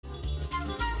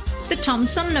The Tom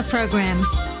Sumner Program.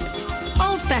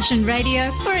 Old-fashioned radio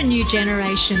for a new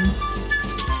generation.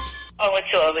 Oh,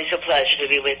 it's always a pleasure to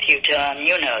be with you, Tom.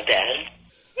 You know that.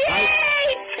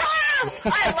 Yay, Tom!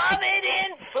 I love it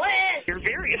in Flint! You're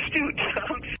very astute,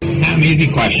 Tom. Not an easy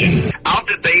question. I'll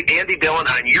debate Andy Dillon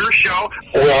on your show.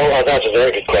 Well, that's a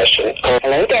very good question.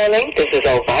 Hello, darling. This is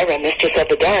Elvira, Mistress of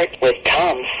the Dark, with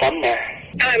Tom Sumner.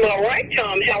 I'm all right,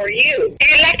 Tom. How are you?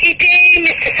 Hey, lucky day,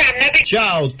 Mr. Sumner.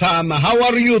 Ciao, Tom. How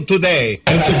are you today?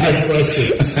 That's a good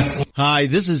question. Hi,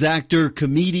 this is actor,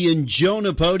 comedian Joe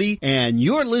Napodi, and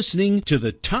you're listening to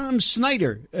the Tom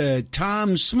Smothers.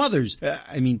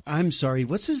 I'm sorry,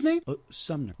 what's his name?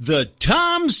 Sumner. The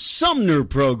Tom Sumner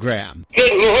Program.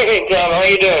 Good morning, Tom. How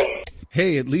you doing?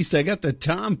 Hey, at least I got the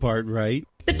Tom part right.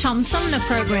 The Tom Sumner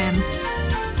Program.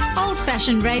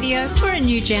 Old-fashioned radio for a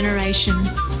new generation.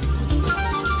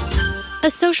 A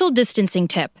social distancing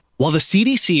tip. While the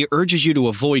CDC urges you to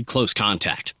avoid close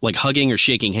contact, like hugging or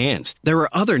shaking hands, there are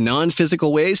other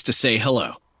non-physical ways to say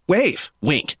hello. Wave,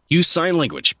 wink, use sign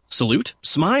language, salute,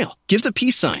 smile, give the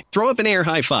peace sign, throw up an air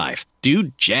high five,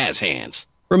 do jazz hands.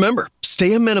 Remember,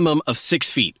 stay a minimum of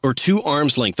 6 feet or 2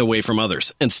 arms length away from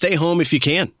others, and stay home if you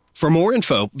can. For more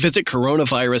info, visit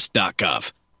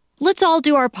coronavirus.gov. Let's all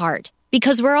do our part,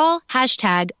 because we're all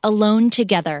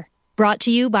 #AloneTogether. Brought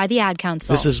to you by the Ad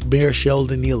Council. This is Mayor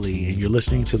Sheldon Neely, and you're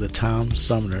listening to The Tom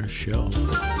Sumner Show.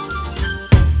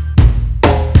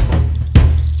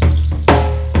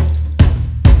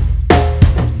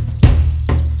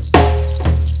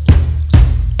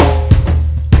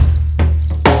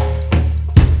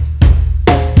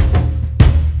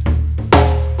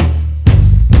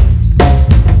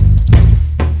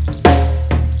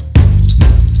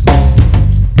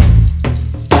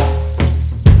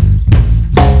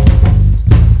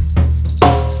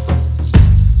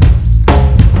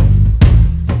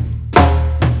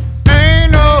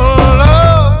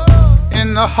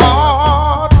 The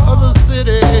heart of the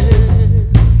city,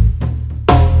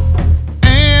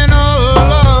 ain't no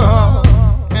love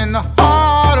in the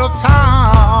heart of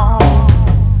town,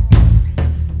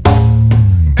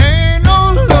 ain't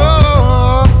no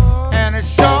love, and it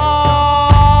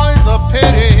sure is a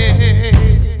pity,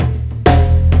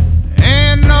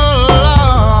 ain't no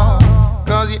love,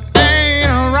 'cause you ain't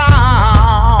around.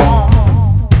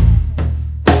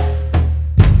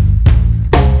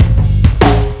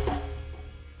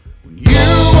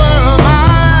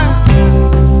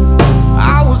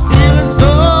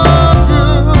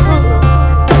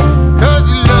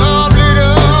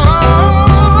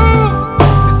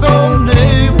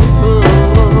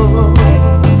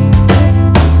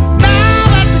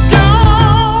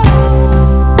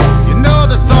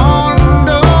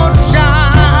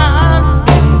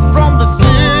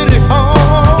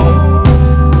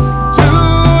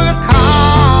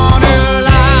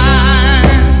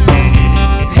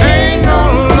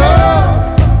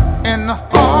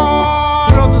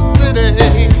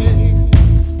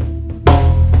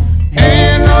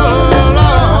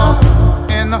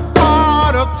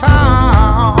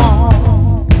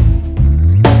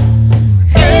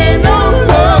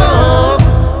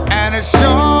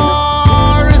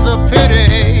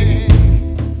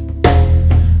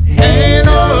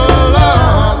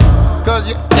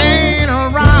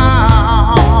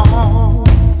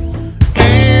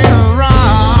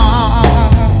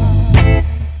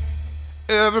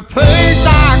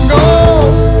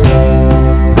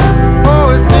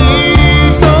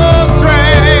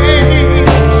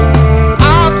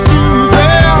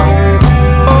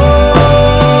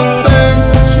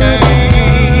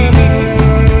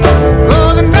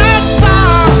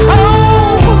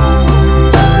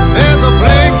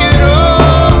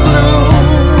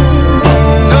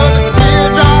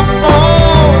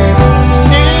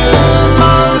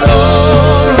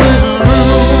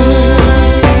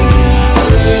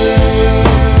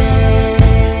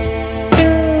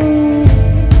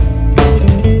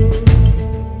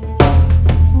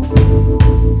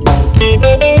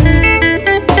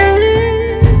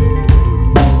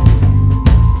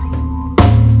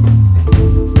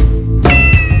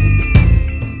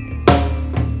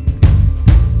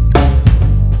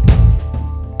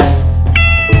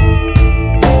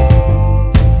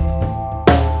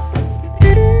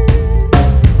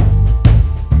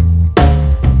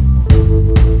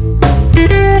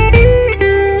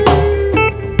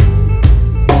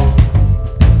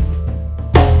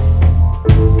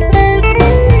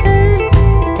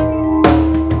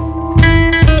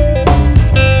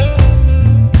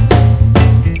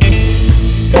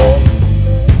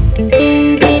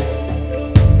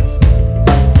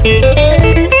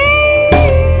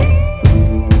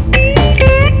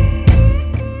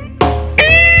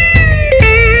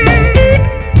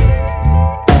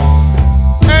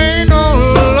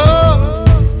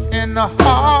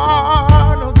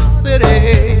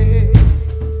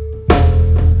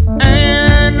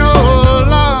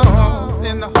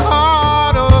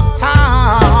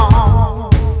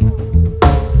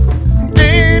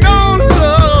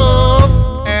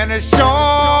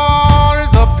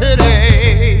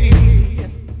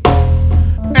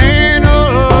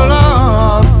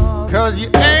 'cause you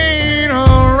ain't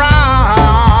around.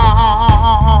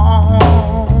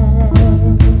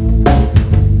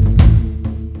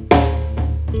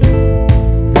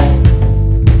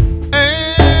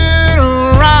 Ain't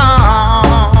around.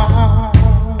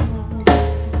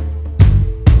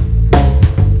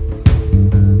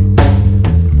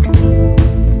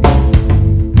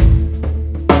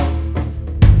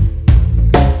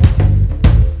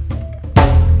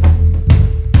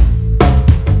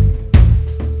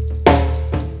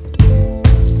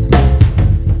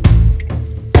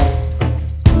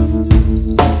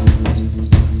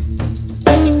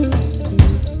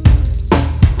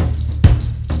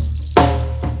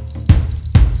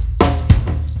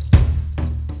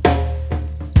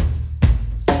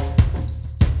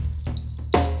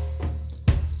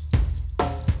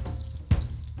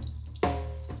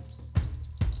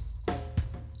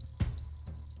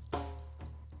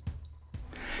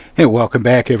 Hey, welcome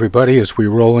back, everybody, as we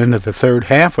roll into the third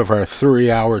half of our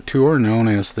 3-hour tour known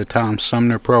as the Tom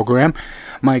Sumner Program.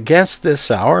 My guest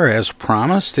this hour, as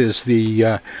promised, is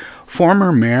the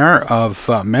former mayor of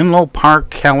Menlo Park,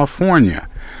 California.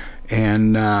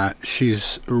 And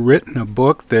she's written a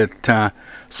book that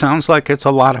sounds like it's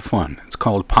a lot of fun. It's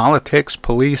called Politics,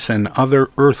 Police, and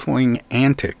Other Earthling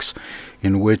Antics,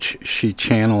 in which she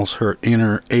channels her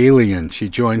inner alien. She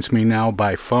joins me now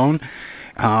by phone.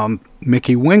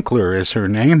 Mickie Winkler is her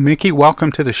name. Mickie,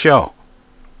 welcome to the show.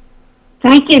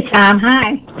 Thank you, Tom.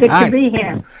 Hi. Good Hi. to be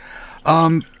here.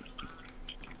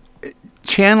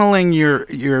 Channeling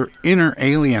your inner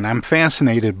alien, I'm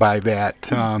fascinated by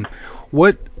that.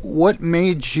 What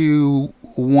made you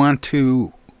want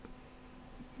to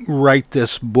write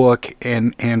this book,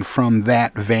 and from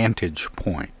that vantage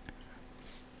point?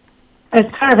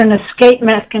 It's kind of an escape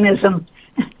mechanism.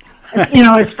 You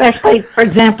know, especially, for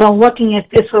example, looking at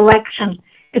this election,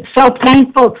 it's so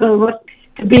painful to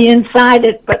be inside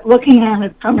it, but looking at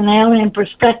it from an alien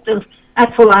perspective,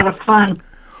 that's a lot of fun.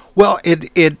 Well,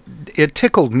 it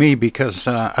tickled me because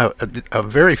a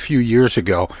very few years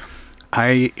ago,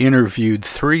 I interviewed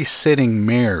 3 sitting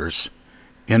mayors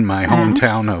in my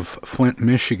hometown of Flint,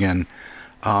 Michigan,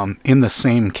 in the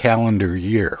same calendar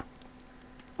year.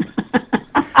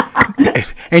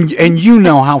 And you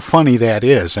know how funny that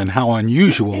is and how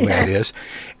unusual that is.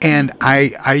 And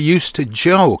I used to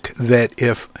joke that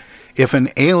if an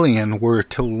alien were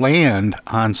to land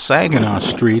on Saginaw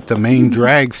Street, the main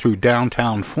drag through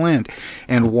downtown Flint,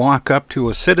 and walk up to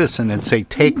a citizen and say,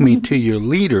 "Take me to your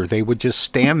leader," they would just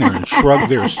stand there and shrug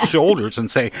their shoulders and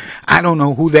say, "I don't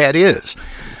know who that is."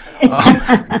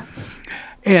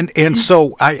 And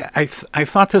so I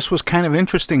thought this was kind of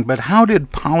interesting, but how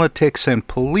did Politics and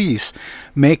Police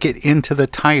make it into the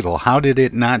title? How did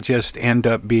it not just end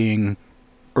up being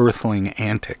Earthling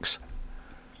Antics?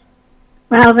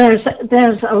 Well, there's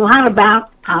a lot about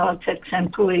politics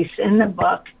and police in the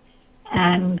book,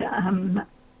 and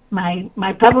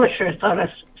my publisher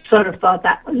sort of thought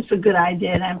that was a good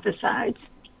idea to emphasize.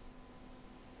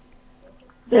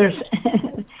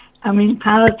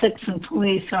 Politics and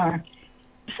police are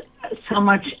so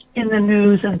much in the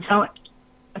news and so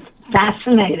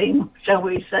fascinating, shall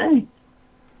we say?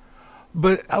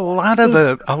 But a lot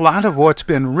of what's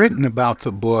been written about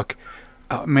the book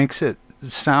makes it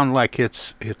sound like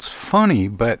it's funny.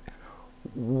 But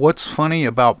what's funny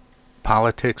about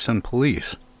politics and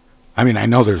police? I mean, I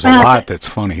know there's a lot that's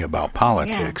funny about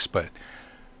politics, but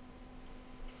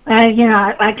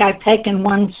I've taken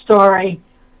one story,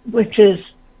 which is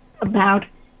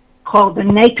called The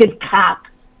Naked Cop,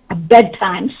 a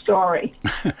bedtime story.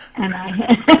 And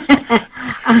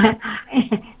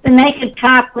The Naked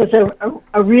Cop was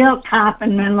a real cop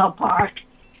in Menlo Park.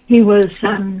 He was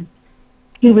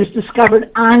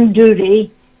discovered on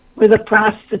duty with a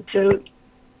prostitute.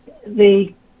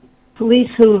 The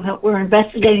police who were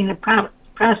investigating the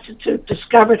prostitute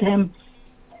discovered him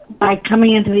by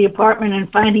coming into the apartment and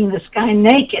finding this guy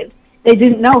naked. They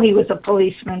didn't know he was a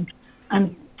policeman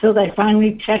until they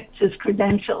finally checked his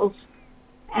credentials.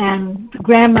 And the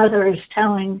grandmother is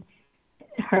telling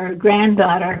her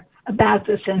granddaughter about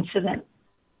this incident.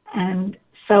 And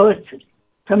so it's,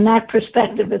 from that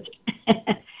perspective, it's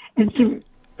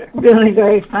really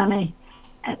very funny.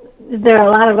 There are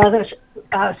a lot of other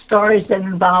stories that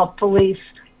involve police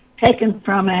taken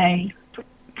from a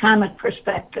comic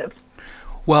perspective.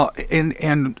 Well,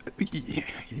 and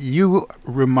you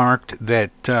remarked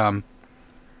that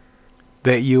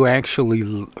that you actually,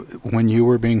 when you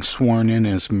were being sworn in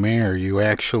as mayor, you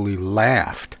actually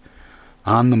laughed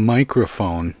on the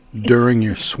microphone during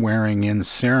your swearing-in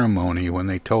ceremony when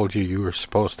they told you were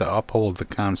supposed to uphold the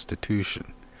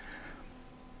Constitution.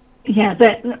 Yeah,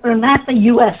 not the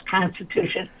U.S.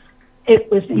 Constitution,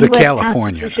 It was the US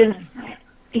California. Constitution.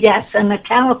 Yes, and the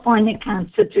California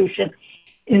Constitution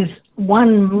is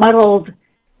one muddled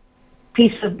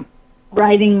piece of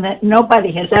writing that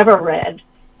nobody has ever read.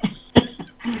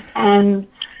 And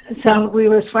so we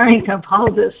were swearing to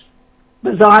uphold this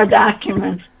bizarre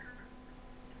document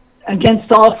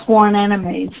against all sworn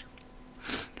enemies.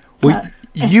 Well,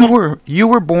 you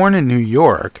were born in New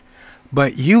York,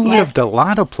 but you lived a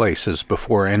lot of places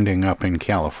before ending up in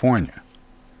California.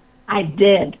 I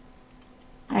did.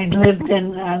 I lived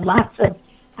in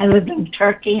I lived in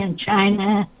Turkey and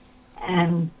China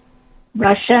and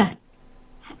Russia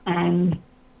and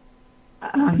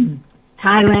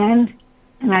Thailand,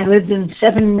 and I lived in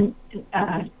 7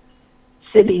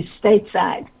 cities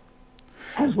stateside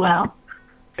as well.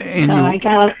 And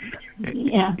so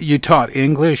you taught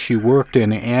English, you worked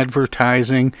in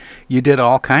advertising, you did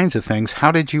all kinds of things.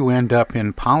 How did you end up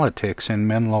in politics in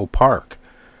Menlo Park?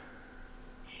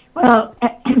 Well,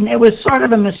 it was sort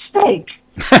of a mistake.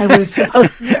 I was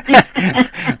supposed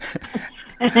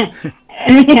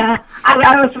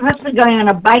I was supposed to be going on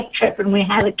a bike trip, and we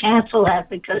had to cancel that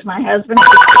because my husband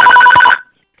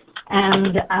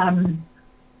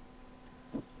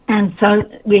and so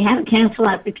we had to cancel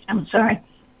that.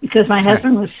 Because my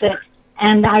husband was sick,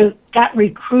 and I got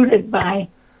recruited by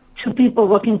 2 people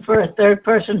looking for a third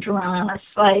person to run on a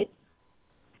site,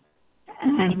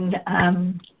 and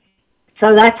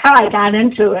so that's how I got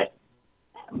into it.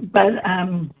 But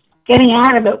getting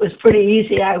out of it was pretty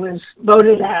easy. I was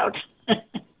voted out.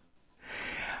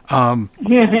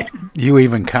 You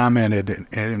even commented,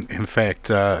 in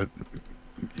fact,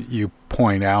 you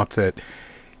point out that,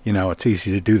 it's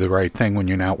easy to do the right thing when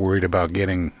you're not worried about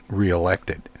getting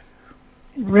reelected.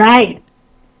 Right.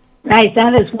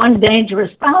 That is one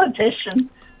dangerous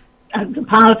politician, the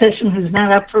politician who's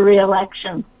not up for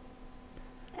reelection.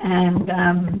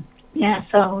 And,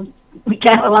 so we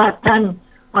got a lot done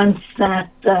once the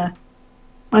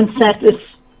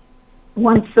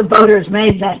voters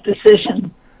made that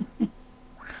decision.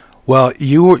 Well,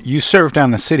 you served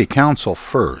on the city council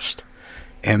first,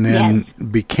 and then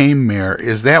became mayor.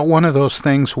 Is that one of those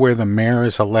things where the mayor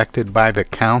is elected by the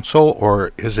council,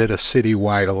 or is it a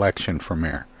citywide election for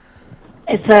mayor?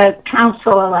 It's a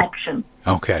council election.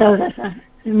 Okay. So the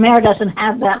mayor doesn't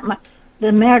have that much.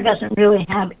 The mayor doesn't really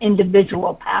have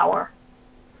individual power.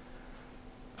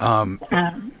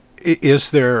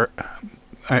 Is there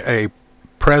a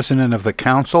president of the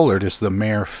council, or does the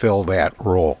mayor fill that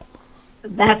role?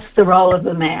 That's the role of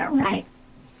the mayor, right?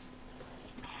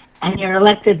 And you're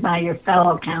elected by your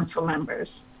fellow council members.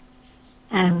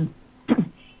 And,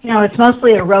 it's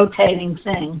mostly a rotating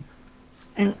thing.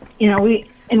 And,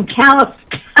 in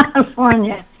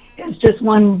California, it's just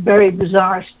one very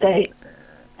bizarre state.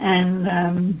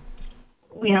 And,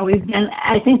 we've done,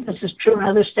 I think this is true in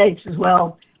other states as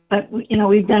well, but,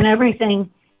 we've done everything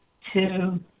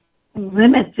to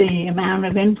limit the amount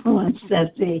of influence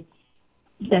that the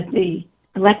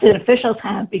elected officials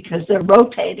have, because they're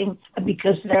rotating,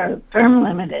 because they're term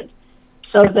limited,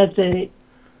 so that the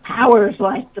powers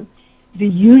like the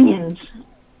unions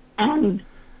and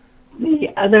the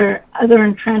other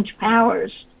entrenched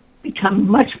powers become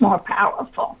much more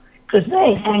powerful, because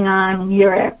they hang on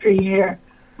year after year,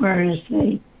 whereas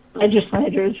the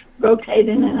legislators rotate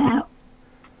in and out.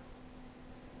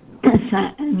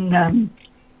 And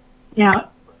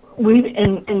we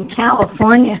in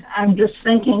California, I'm just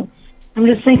thinking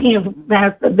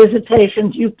about the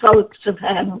visitations you folks have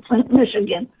had in Flint,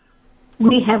 Michigan.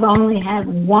 We have only had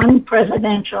one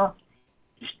presidential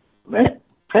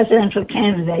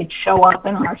candidate show up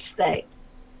in our state,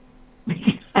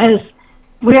 because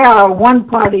we are a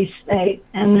one-party state,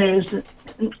 and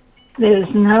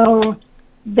there's no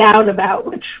doubt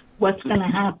about what's going to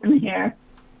happen here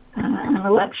on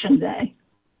election day.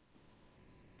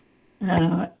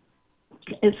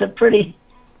 It's a pretty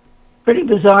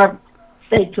bizarre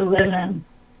state to live in.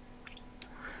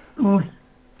 Well,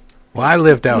 I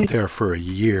lived out there for a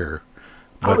year,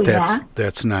 but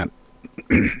that's not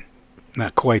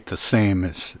not quite the same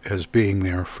as being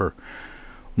there for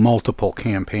multiple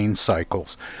campaign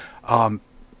cycles.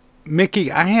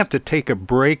 Mickie, I have to take a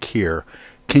break here.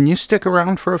 Can you stick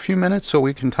around for a few minutes so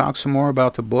we can talk some more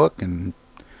about the book? And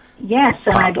yes,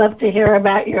 and I'd love to hear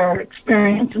about your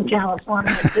experience in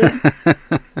California too.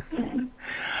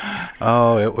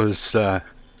 Oh, it was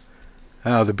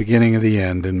the beginning of the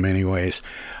end in many ways.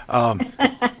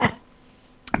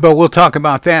 But we'll talk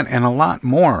about that and a lot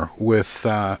more with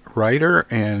writer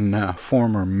and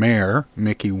former mayor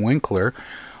Mickie Winkler,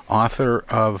 author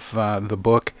of the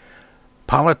book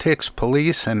Politics,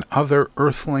 Police, and Other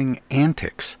Earthling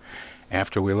Antics.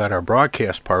 after we let our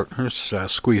broadcast partners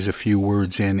squeeze a few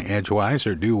words in edgewise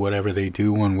or do whatever they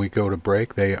do when we go to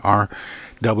break. They are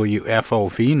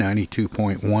WFOV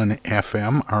 92.1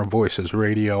 FM, Our Voices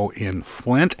Radio in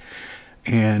Flint,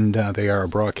 and they are a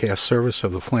broadcast service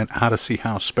of the Flint Odyssey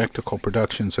House Spectacle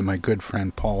Productions and my good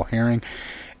friend Paul Herring.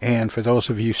 And for those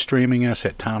of you streaming us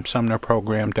at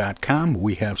TomSumnerProgram.com,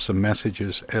 we have some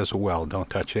messages as well. Don't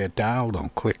touch that dial.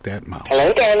 Don't click that mouse.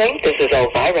 Hello, darling. This is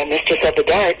Elvira, Mistress of the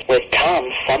Dark, with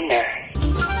Tom Sumner.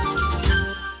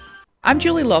 I'm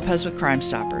Julie Lopez with Crime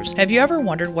Stoppers. Have you ever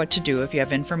wondered what to do if you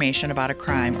have information about a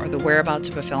crime or the whereabouts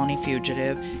of a felony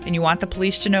fugitive and you want the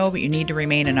police to know but you need to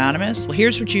remain anonymous? Well,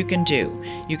 here's what you can do.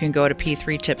 You can go to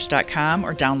p3tips.com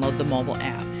or download the mobile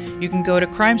app. You can go to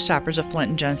Crime Stoppers of Flint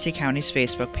and Genesee County's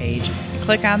Facebook page and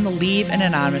click on the Leave an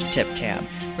Anonymous Tip tab,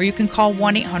 or you can call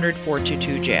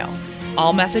 1-800-422-JAIL.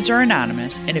 All methods are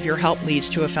anonymous, and if your help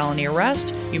leads to a felony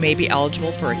arrest, you may be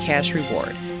eligible for a cash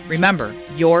reward. Remember,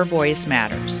 your voice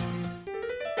matters.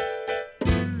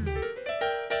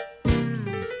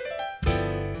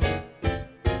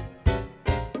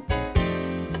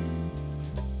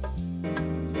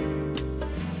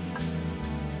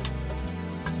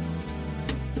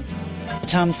 The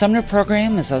Tom Sumner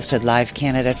program has hosted live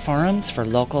candidate forums for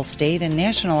local, state, and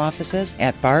national offices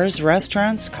at bars,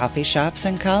 restaurants, coffee shops,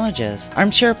 and colleges.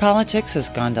 Armchair Politics has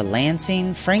gone to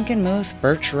Lansing, Frankenmuth,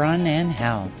 Birch Run, and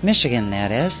Hell. Michigan,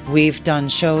 that is. We've done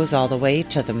shows all the way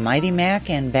to the Mighty Mac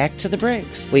and back to the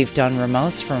Briggs. We've done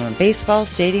remotes from a baseball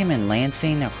stadium in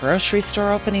Lansing, a grocery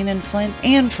store opening in Flint,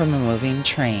 and from a moving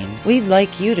train. We'd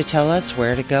like you to tell us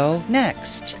where to go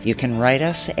next. You can write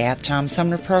us at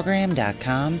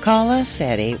TomSumnerProgram.com, call us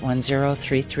at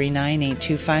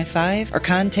 810-339-8255, or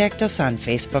contact us on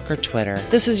Facebook or Twitter.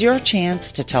 This is your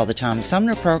chance to tell the Tom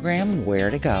Sumner program where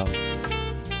to go.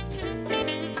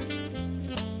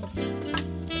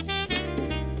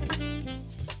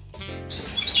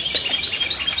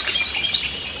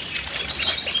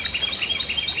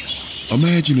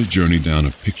 Imagine a journey down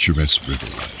a picturesque river.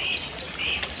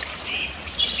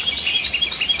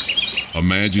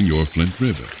 Imagine your Flint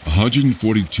River,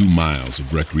 142 miles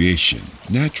of recreation,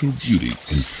 natural beauty,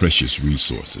 and precious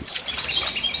resources.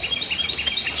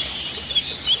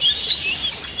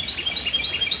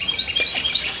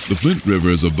 The Flint River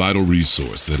is a vital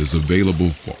resource that is available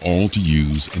for all to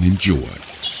use and enjoy.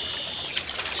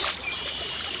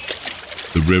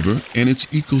 The river and its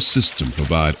ecosystem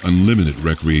provide unlimited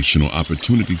recreational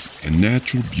opportunities and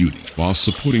natural beauty while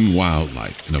supporting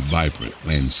wildlife in a vibrant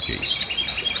landscape.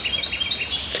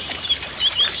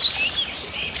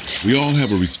 We all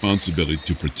have a responsibility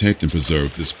to protect and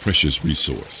preserve this precious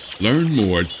resource. Learn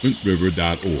more at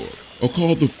flintriver.org or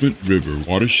call the Flint River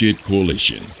Watershed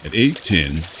Coalition at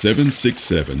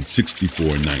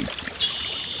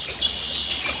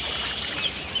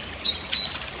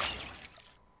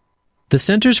 810-767-6490. The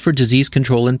Centers for Disease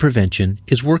Control and Prevention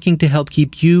is working to help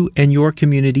keep you and your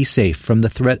community safe from the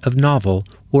threat of novel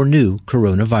or new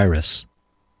coronavirus.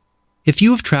 If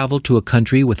you have traveled to a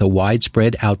country with a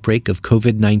widespread outbreak of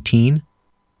COVID-19,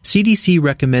 CDC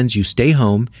recommends you stay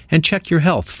home and check your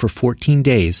health for 14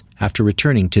 days after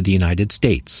returning to the United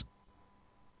States.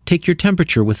 Take your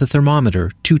temperature with a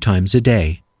thermometer 2 times a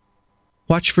day.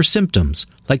 Watch for symptoms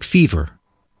like fever,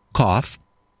 cough,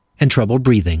 and trouble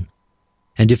breathing.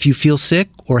 And if you feel sick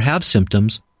or have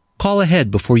symptoms, call ahead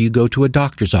before you go to a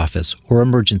doctor's office or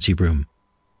emergency room.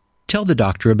 Tell the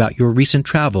doctor about your recent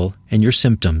travel and your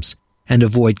symptoms, and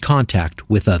avoid contact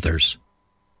with others.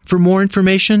 For more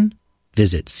information,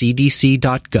 visit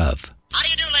cdc.gov. How do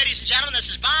you do, ladies and gentlemen? This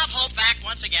is Bob Hope back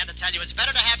once again to tell you it's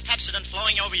better to have Pepsodent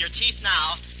flowing over your teeth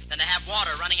now than to have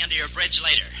water running under your bridge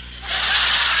later.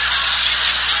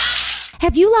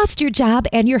 Have you lost your job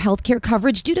and your healthcare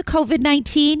coverage due to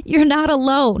COVID-19? You're not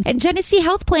alone, and Genesee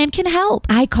Health Plan can help.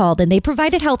 I called and they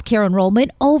provided healthcare enrollment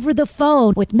over the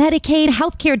phone with Medicaid,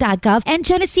 healthcare.gov, and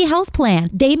Genesee Health Plan.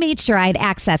 They made sure I had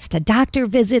access to doctor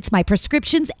visits, my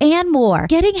prescriptions, and more.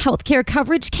 Getting healthcare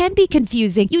coverage can be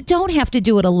confusing. You don't have to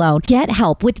do it alone. Get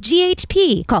help with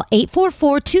GHP. Call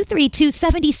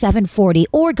 844-232-7740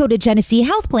 or go to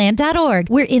GeneseeHealthPlan.org.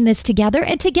 We're in this together,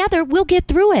 and together we'll get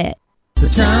through it. The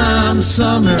Tom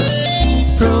Sumner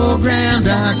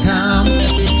Program.com.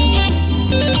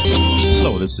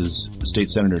 Hello, this is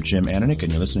State Senator Jim Ananick,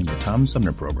 and you're listening to the Tom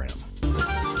Sumner Program.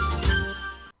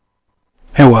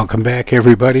 Hey, welcome back,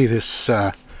 everybody.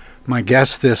 My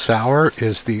guest this hour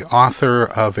is the author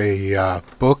of a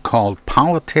book called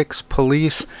Politics,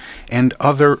 Police, and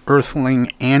Other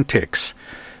Earthling Antics,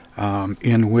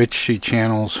 in which she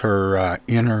channels her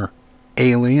inner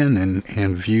alien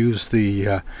and views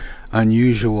the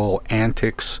unusual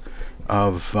antics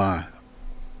of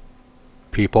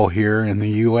people here in the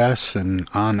U.S. and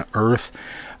on Earth.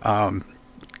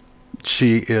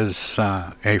 She is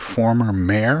a former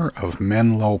mayor of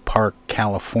Menlo Park,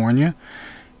 California,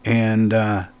 and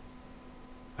a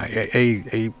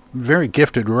very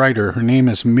gifted writer. Her name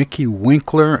is Mickie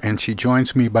Winkler, and she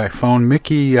joins me by phone.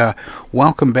 Mickie,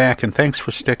 welcome back, and thanks for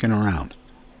sticking around.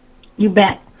 You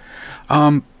bet.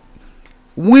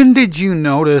 When did you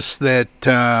notice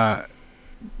that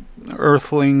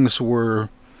Earthlings were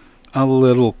a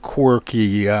little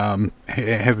quirky?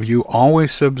 Have you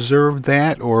always observed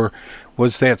that, or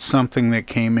was that something that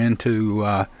came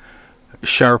into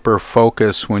sharper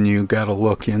focus when you got a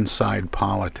look inside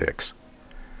politics?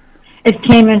 It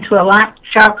came into a lot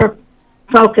sharper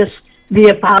focus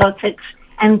via politics,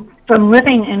 and from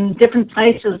living in different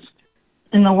places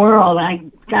in the world, I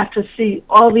got to see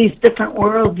all these different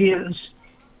worldviews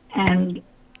and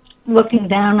looking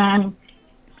down on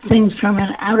things from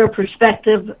an outer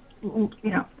perspective,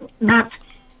 not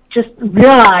just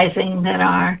realizing that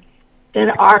our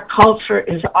culture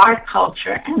is our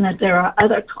culture and that there are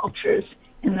other cultures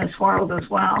in this world as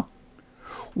well.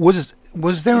 Was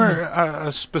there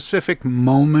a specific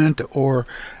moment or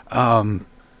a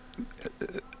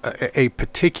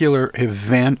particular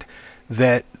event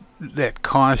that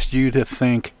caused you to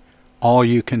think all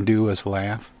you can do is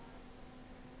laugh?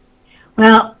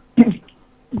 Well,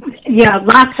 yeah,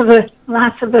 lots of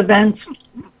events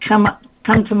come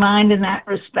to mind in that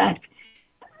respect.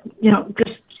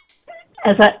 Just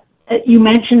you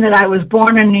mentioned that I was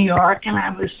born in New York, and I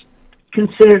was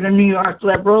considered a New York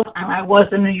liberal, and I was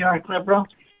a New York liberal.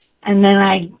 And then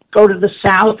I go to the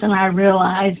South, and I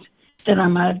realized that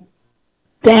I'm a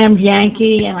damned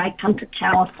Yankee, and I come to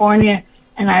California,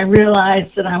 and I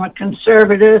realized that I'm a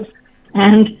conservative,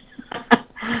 and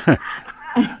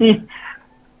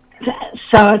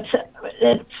so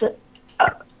it's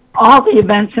all the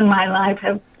events in my life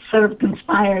have sort of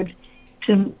conspired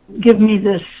to give me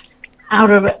this out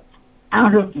of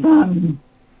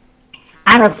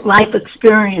life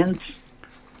experience.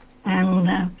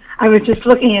 And I was just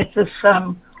looking at this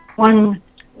one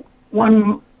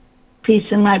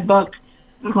piece in my book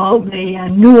called the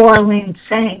New Orleans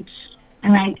Saints,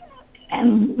 and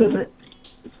with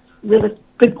a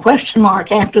big question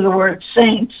mark after the word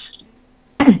Saints.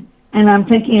 And I'm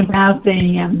thinking about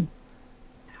the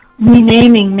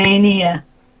renaming mania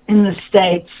in the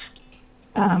States,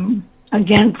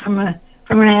 again from an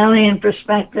alien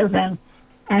perspective, and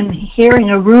hearing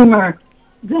a rumor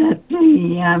that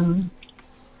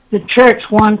the church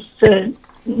wants the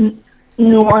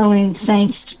New Orleans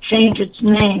Saints to change its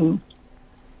name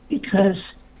because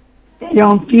they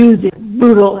don't view the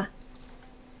brutal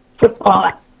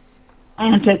football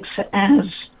antics as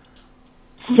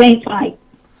saint-like.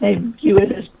 They view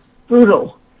it as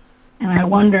brutal. And I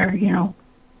wonder,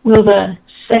 will the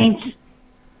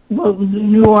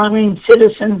New Orleans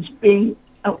citizens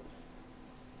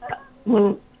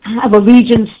will have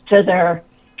allegiance to their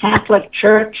Catholic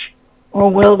church,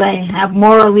 or will they have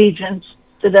more allegiance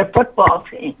to their football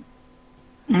team?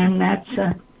 And that's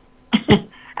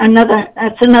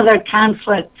another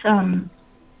conflict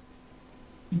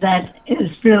that is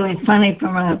really funny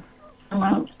from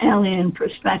an alien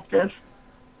perspective.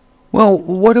 Well,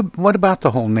 what about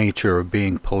the whole nature of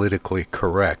being politically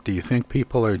correct? Do you think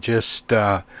people are just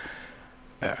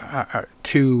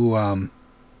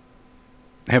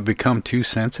have become too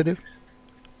sensitive?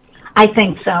 I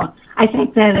think so. I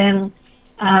think that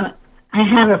I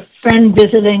had a friend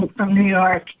visiting from New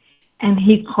York, and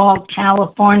he called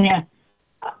California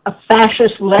a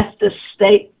fascist leftist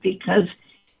state because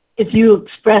if you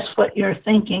express what you're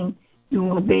thinking, you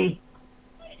will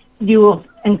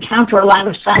encounter a lot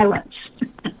of silence.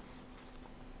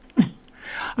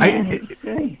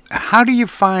 How do you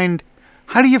find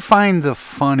the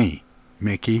funny,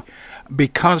 Mickie,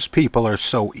 because people are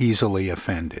so easily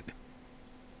offended?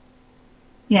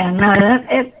 Yeah, no,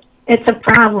 it's a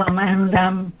problem, and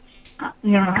I'm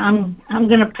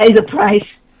going to pay the price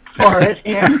for it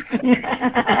here.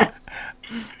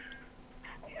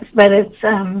 But it's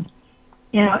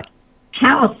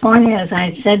California, as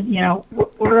I said,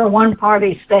 we're a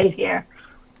one-party state here,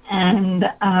 and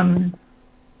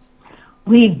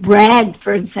we bragged,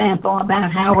 for example,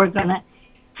 about how we're going to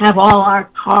have all our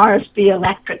cars be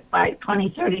electric by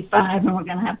 2035, and we're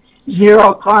going to have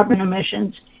zero carbon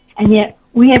emissions, and yet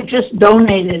we have just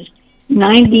donated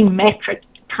 90 metric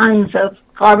tons of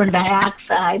carbon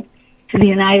dioxide to the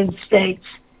United States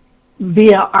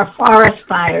via our forest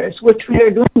fires, which we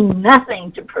are doing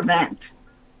nothing to prevent.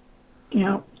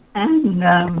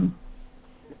 And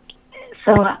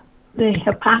so the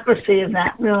hypocrisy of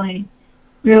that really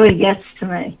gets to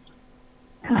me.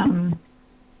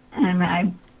 and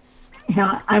I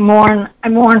mourn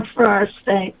for our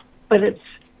state, but it's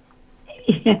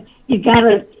you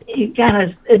gotta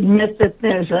admit that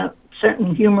there's a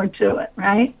certain humor to it,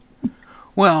 right?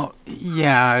 Well,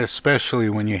 yeah, especially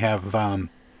when you have a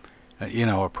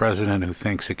president who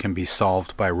thinks it can be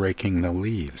solved by raking the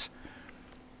leaves.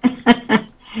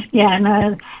 Yeah,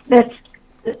 no, that's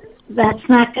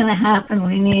not going to happen.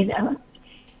 We need,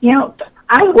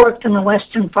 I worked in the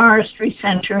Western Forestry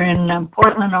Center in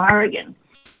Portland, Oregon,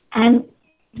 and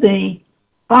the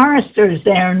foresters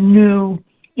there knew,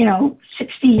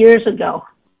 60 years ago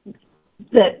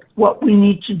that what we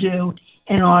need to do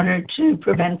in order to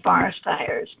prevent forest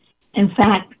fires. In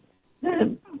fact,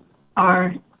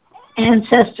 our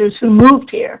ancestors who moved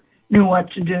here knew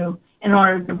what to do in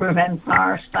order to prevent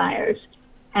forest fires.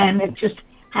 And it just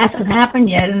hasn't happened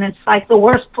yet, and it's like the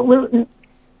worst pollutant.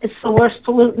 It's the worst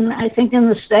pollutant, I think, in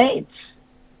the States,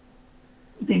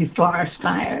 these forest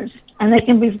fires, and they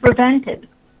can be prevented.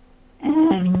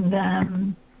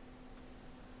 And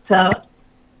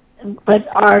but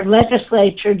our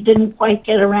legislature didn't quite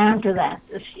get around to that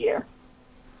this year.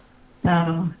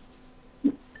 So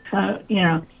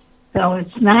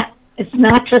it's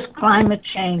not just climate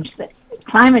change. That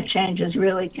climate change has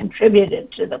really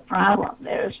contributed to the problem.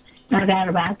 There's no doubt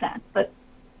about that. But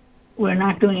we're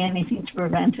not doing anything to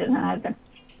prevent it either.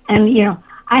 And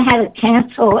I had to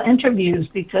cancel interviews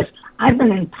because I've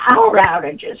been in power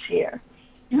outages here.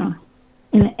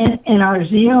 In our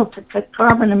zeal to cut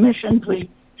carbon emissions, we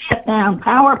shut down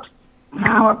power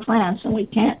plants, and we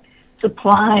can't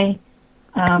supply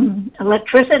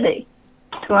electricity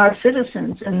to our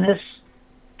citizens in this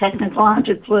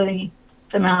technologically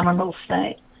phenomenal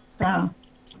state. So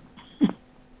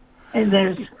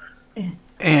there's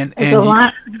a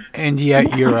lot. And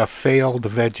yet you're a failed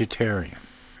vegetarian.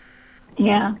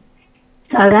 Yeah.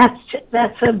 So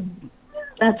that's a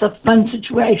fun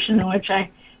situation in which I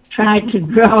tried to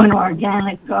grow an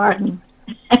organic garden.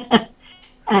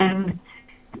 And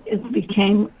it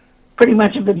became pretty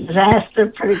much of a disaster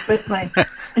pretty quickly. But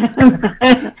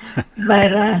that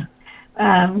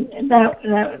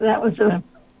was a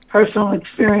personal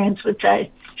experience which I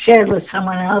shared with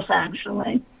someone else,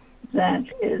 actually, that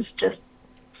is just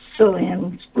silly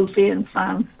and spoofy and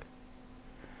fun.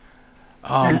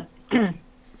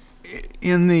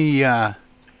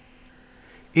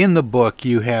 In the book,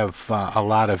 you have a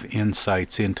lot of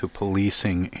insights into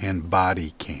policing and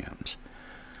body cams.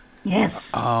 Yes.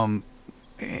 And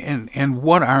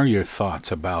what are your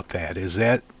thoughts about that? Is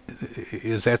that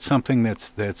something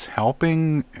that's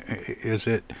helping? Is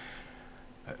it?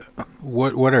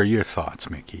 What are your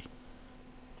thoughts, Mickie?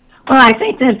 Well, I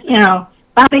think that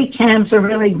body cams are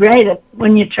really great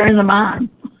when you turn them on.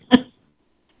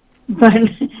 But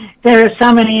there are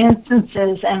so many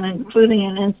instances, and including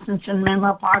an instance in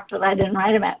Menlo Park that I didn't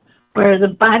write about, where the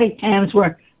body cams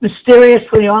were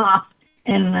mysteriously off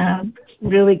in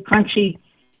really crunchy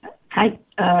type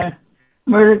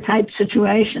murder type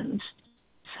situations.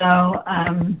 So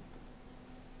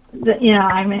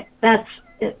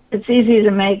it's easy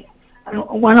to make.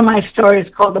 One of my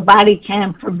stories called The Body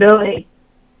Cam for Billy.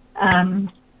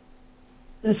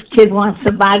 This kid wants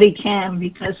a body cam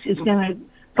because he's going to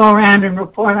go around and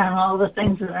report on all the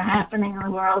things that are happening in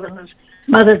the world, and his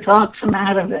mother talks him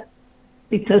out of it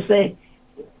because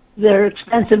they're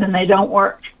expensive and they don't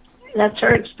work. That's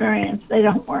her experience. They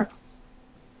don't work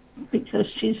because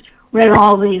she's read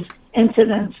all these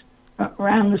incidents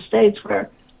around the states where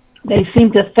they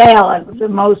seem to fail at the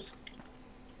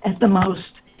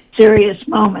most serious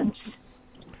moments.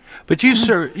 But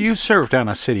you served on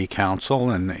a city council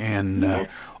and yes.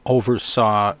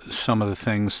 Oversaw some of the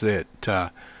things that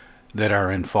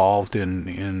are involved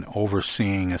in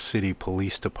overseeing a city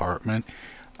police department.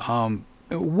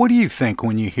 What do you think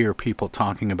when you hear people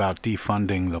talking about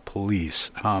defunding the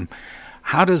police?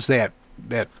 How does that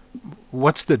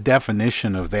what's the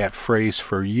definition of that phrase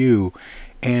for you?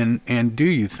 And do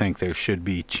you think there should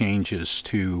be changes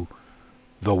to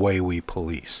the way we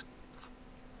police?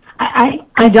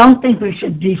 I don't think we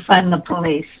should defund the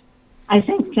police. I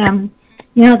think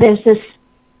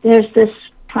there's this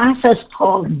process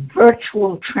called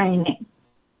virtual training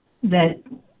that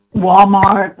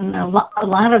Walmart and a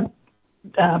lot of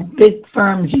big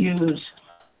firms use,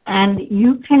 and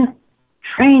you can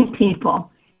train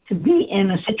people to be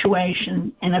in a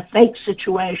situation, in a fake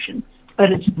situation,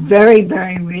 but it's very,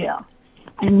 very real.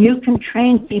 And you can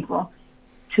train people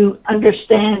to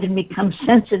understand and become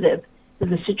sensitive to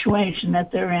the situation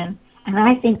that they're in. And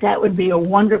I think that would be a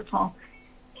wonderful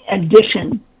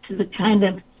addition to the kind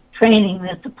of training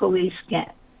that the police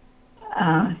get.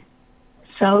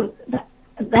 So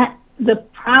the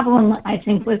problem, I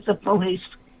think, with the police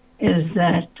is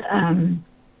that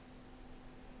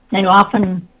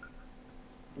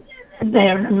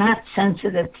they're not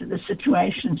sensitive to the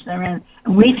situations they're in.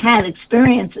 And we've had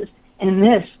experiences in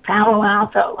this Palo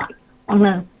Alto, one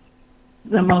of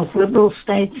the most liberal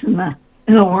states in the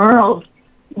world,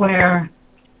 where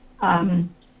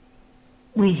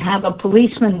we have a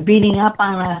policeman beating up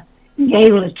on a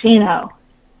gay Latino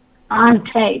on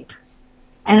tape,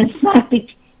 and it's not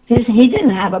because he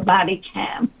didn't have a body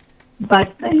cam,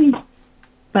 but the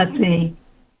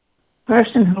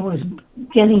person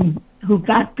who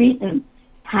got beaten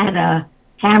had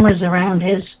cameras around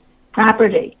his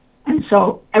property, and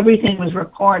so everything was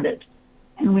recorded,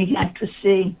 and we got to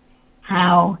see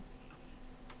how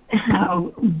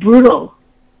brutal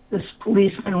this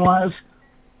policeman was,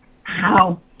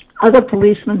 how other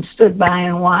policemen stood by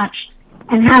and watched,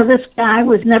 and how this guy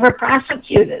was never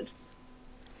prosecuted.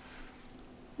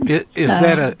 Do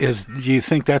you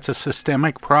think that's a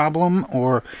systemic problem,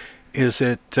 or is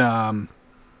it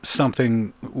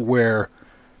something where,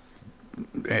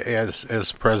 as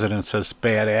the president says,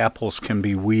 bad apples can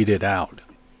be weeded out?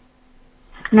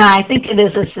 No, I think it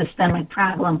is a systemic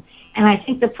problem, and I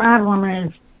think the problem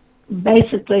is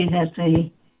basically that the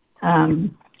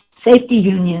safety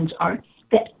unions are.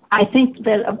 I think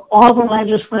that of all the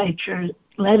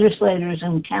legislators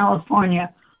in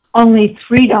California, only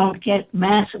 3 don't get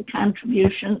massive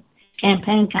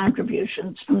campaign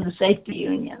contributions from the safety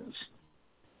unions.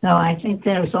 So I think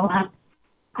there's a lot.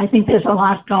 I think there's a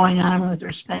lot going on with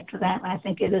respect to that, and I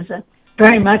think it is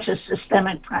very much a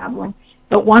systemic problem,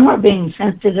 but one we're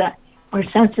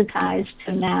sensitized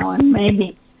to now, and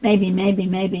maybe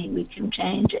we can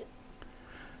change it.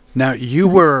 Now, you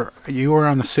were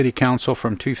on the city council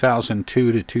from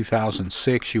 2002 to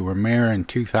 2006. You were mayor in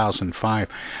 2005.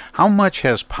 How much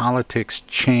has politics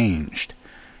changed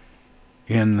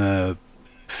in the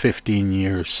 15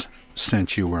 years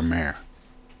since you were mayor?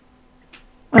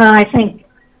 Well, I think,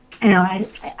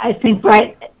 I think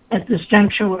right at this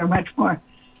juncture we're much more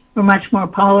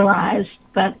polarized.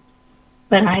 But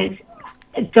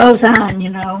it goes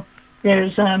on. There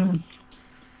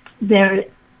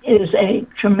is a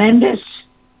tremendous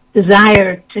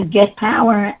desire to get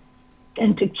power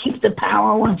and to keep the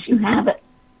power once you have it.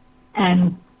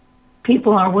 And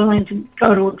people are willing to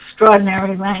go to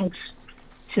extraordinary lengths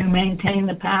to maintain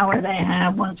the power they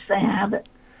have once they have it.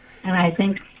 And I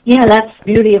think, that's the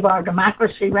beauty of our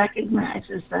democracy,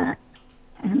 recognizes that.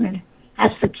 And it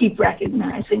has to keep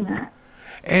recognizing that.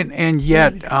 And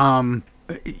yet,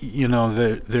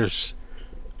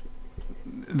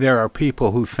 there are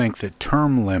people who think that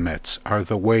term limits are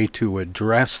the way to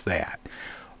address that.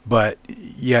 But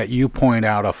yet you point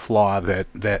out a flaw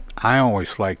that I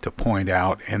always like to point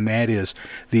out, and that is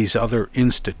these other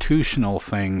institutional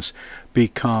things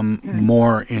become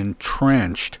more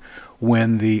entrenched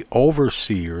when the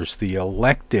overseers, the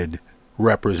elected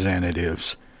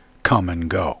representatives, come and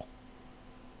go.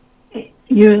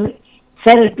 You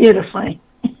said it beautifully.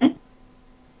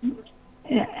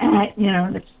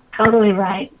 That's totally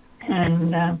right.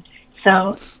 And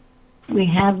so we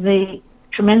have the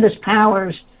tremendous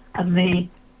powers of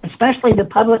especially the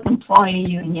public employee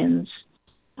unions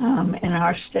in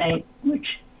our state, which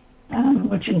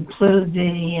include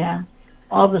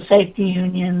all the safety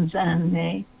unions and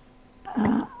the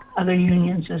other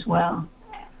unions as well,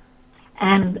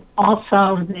 and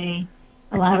also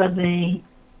a lot of the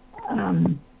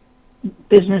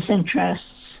business interests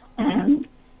and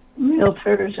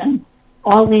realtors, and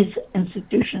all these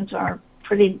institutions are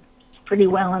pretty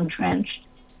well entrenched.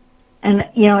 And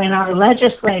in our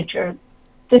legislature,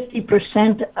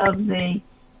 50% of the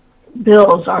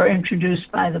bills are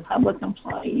introduced by the public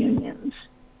employee unions.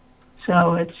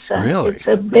 So it's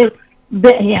a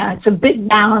big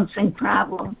balancing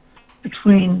problem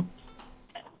between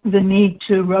the need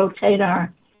to rotate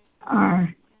our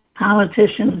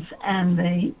politicians and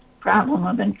the problem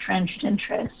of entrenched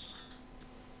interests.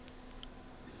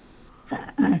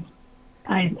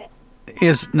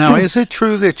 Is it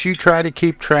true that you try to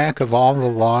keep track of all the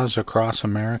laws across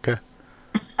America?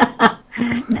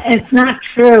 It's not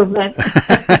true, but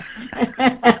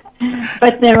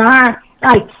but there are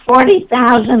like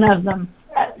 40,000 of them,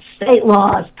 state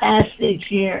laws passed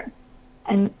each year,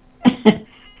 and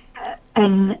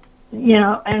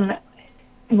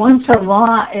once a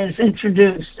law is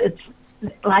introduced, it's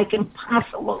like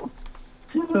impossible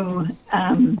to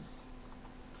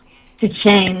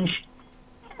change,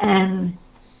 and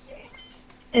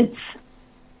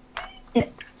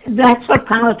that's what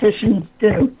politicians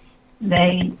do.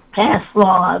 They pass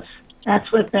laws.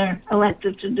 That's what they're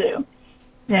elected to do.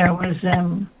 There was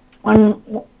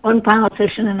one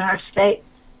politician in our state,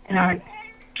 in our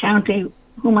county,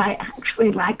 whom I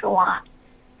actually like a lot,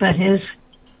 but his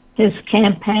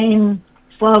campaign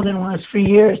slogan was for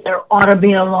years, there ought to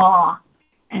be a law,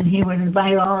 and he would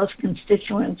invite all his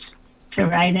constituents to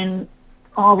write in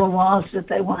all the laws that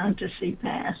they wanted to see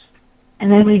passed,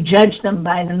 and then we judged them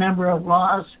by the number of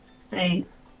laws they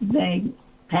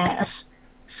pass.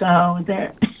 So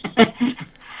they're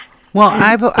well,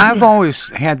 I've always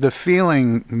had the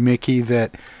feeling, Mickie,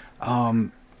 that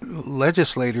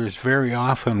legislators very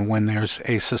often, when there's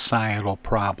a societal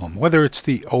problem, whether it's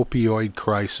the opioid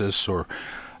crisis or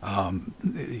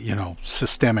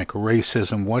systemic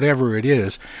racism, whatever it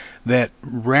is, that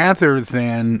rather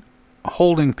than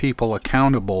holding people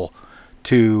accountable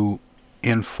to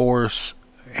enforce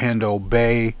and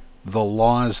obey the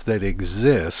laws that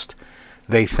exist,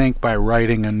 they think by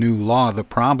writing a new law the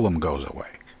problem goes away.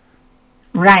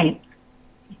 Right.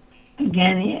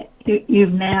 Again,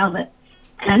 you've nailed it.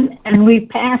 And we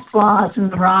pass laws in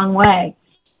the wrong way.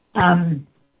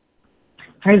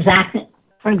 For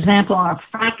example, our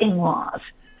fracking laws.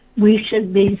 We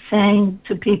should be saying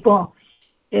to people,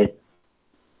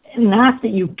 not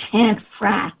that you can't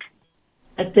frack,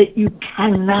 but that you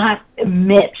cannot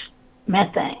emit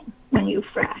methane when you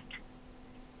frack.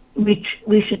 We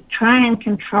should try and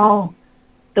control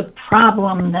the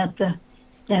problem that the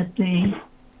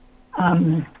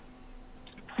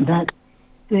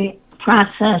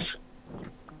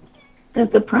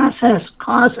process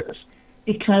causes,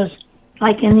 because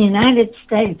like in the United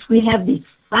States, we have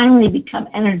finally become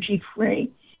energy free.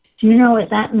 Do you know what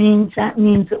that means? That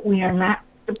means that we are not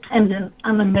dependent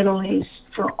on the Middle East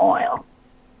for oil,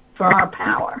 for our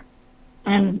power.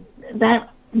 And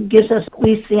that gives us at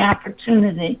least the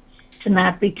opportunity to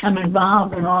not become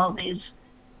involved in all these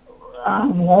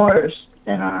wars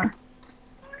that are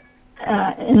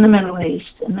in the Middle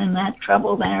East and in that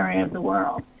troubled area of the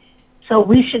world. So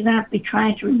we should not be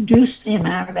trying to reduce the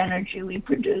amount of energy we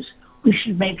produce. We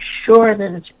should make sure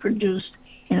that it's produced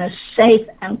in a safe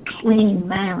and clean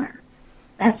manner.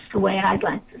 That's the way I'd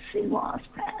like to see laws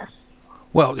passed.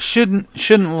 Well, shouldn't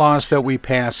laws that we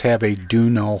pass have a do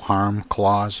no harm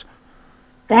clause?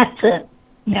 That's it.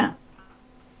 Yeah.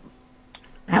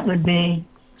 That would be.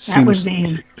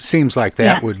 Seems like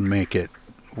that would make it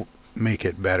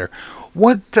better.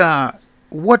 What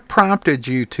prompted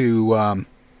you to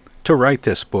write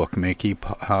this book, Mickie?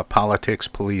 Politics,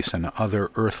 Police, and Other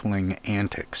Earthling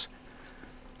Antics.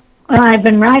 Well, I've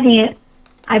been writing it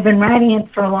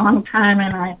for a long time,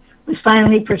 and I was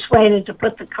finally persuaded to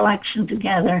put the collection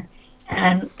together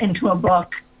and into a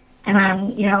book. And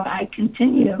I'm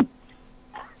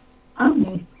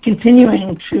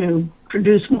continuing to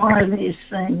produce more of these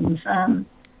things. I'm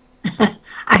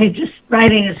just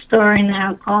writing a story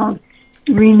now called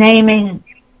Renaming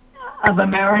of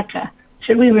America.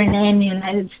 Should we rename the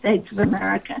United States of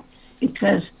America?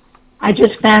 Because I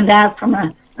just found out from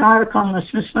an article in the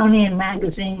Smithsonian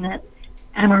magazine that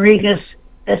Amerigo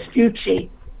Vespucci,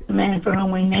 the man for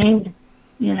whom we named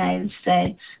the United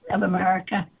States of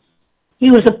America,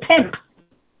 he was a pimp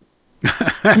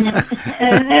in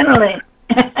Italy.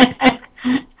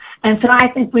 And so I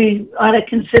think we ought to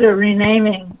consider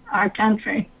renaming our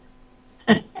country.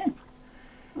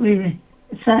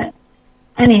 So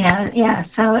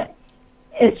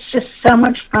it's just so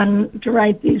much fun to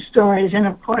write these stories. And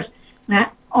of course,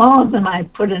 not all of them I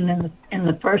put in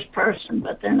the first person,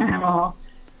 but they're not all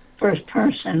first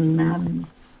person.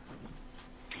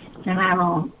 They're not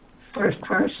all first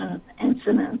person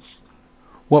incidents.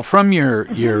 Well, from your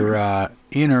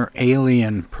inner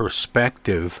alien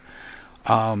perspective,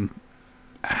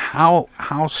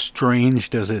 how strange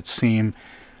does it seem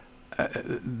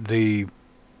the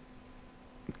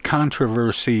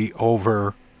controversy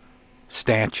over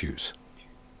statues?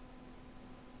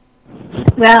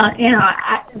 Well,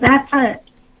 that's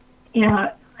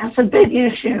a big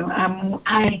issue.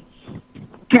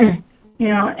 In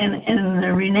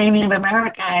the renaming of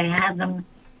America, I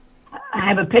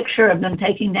have a picture of them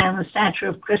taking down the statue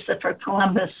of Christopher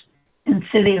Columbus in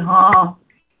City Hall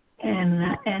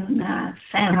in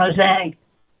San Jose.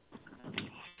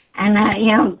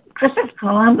 And, Christopher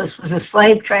Columbus was a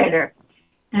slave trader.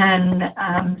 And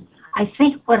I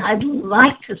think what I'd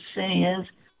like to see,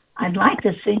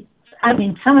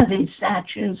 some of these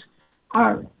statues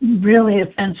are really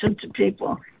offensive to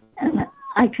people. And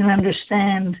I can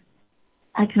understand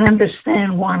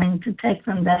wanting to take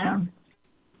them down.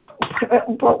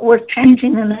 But we're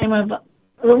changing the name of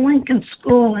the Lincoln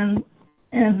School in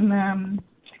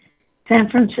San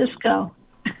Francisco.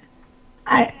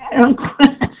 I don't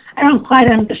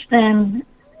quite understand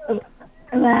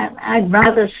that. I'd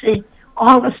rather see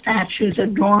all the statues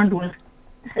adorned with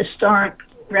historic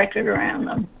record around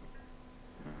them.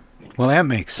 Well, that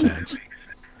makes sense.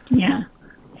 Yeah.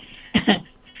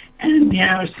 And,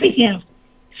 speaking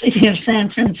of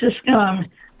San Francisco, I'm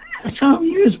so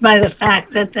amused by the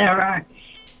fact that there are,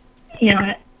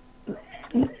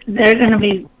 they're going to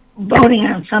be voting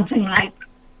on something like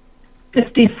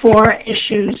 54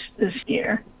 issues this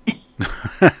year.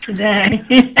 Today.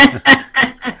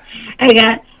 I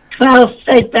got 12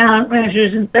 state ballot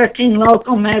measures and 13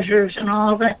 local measures and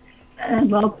all the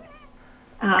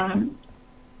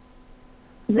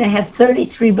they had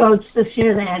 33 votes this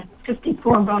year. They had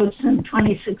 54 votes in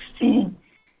 2016.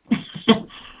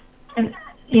 And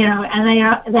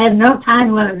they had no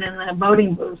time limit in the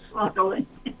voting booths, luckily.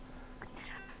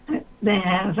 They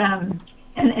have,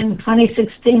 in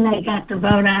 2016, they got to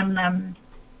vote on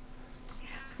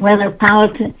whether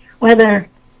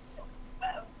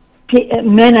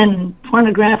men in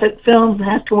pornographic films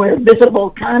have to wear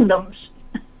visible condoms.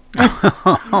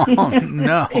 Oh,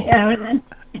 no.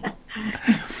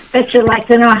 Bet you'd like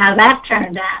to know how that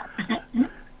turned out.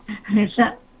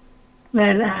 So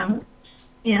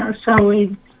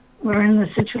we're in the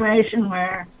situation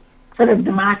where sort of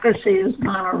democracy has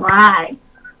gone awry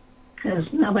because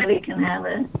nobody can have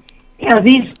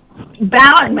these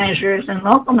ballot measures and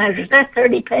local measures, they're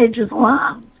 30 pages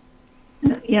long.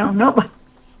 Nobody.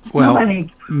 Well,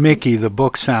 Mickie, the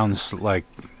book sounds like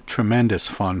tremendous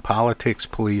fun. Politics,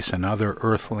 Police, and Other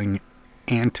Earthling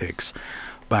Antics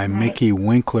by Mickie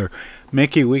Winkler.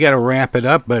 Mickie, we got to wrap it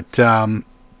up, but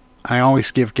I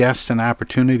always give guests an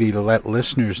opportunity to let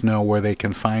listeners know where they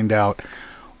can find out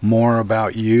more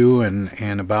about you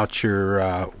and about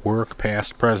your work,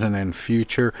 past, present, and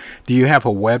future. Do you have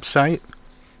a website?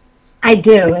 I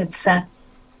do. It's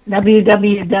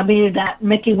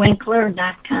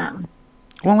www.mickiewinkler.com.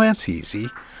 Well, that's easy.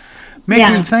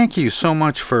 Mickie, thank you so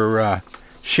much for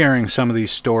sharing some of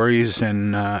these stories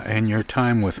and your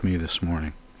time with me this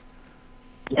morning.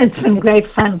 It's been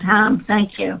great fun, Tom.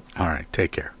 Thank you. All right.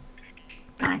 Take care.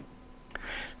 Bye.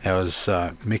 That was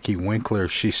Mickie Winkler.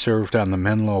 She served on the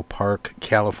Menlo Park,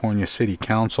 California City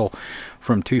Council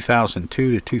from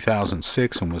 2002 to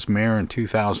 2006 and was mayor in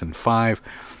 2005.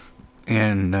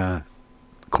 And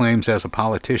claims as a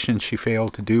politician she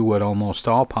failed to do what almost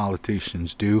all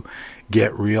politicians do,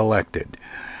 get reelected.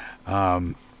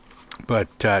 But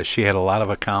she had a lot of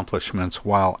accomplishments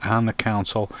while on the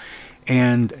council.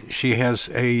 And she has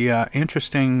a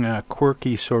interesting,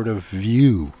 quirky sort of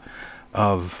view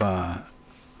of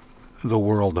the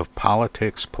world of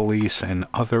politics, police, and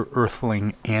other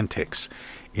earthling antics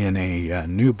in a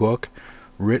new book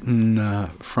written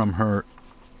from her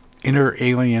inner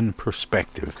alien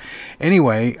perspective.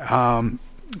 Anyway,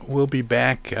 we'll be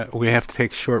back. We have to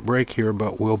take a short break here,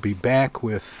 but we'll be back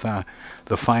with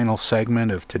the final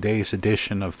segment of today's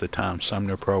edition of the Tom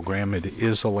Sumner program. It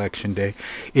is Election Day.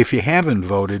 If you haven't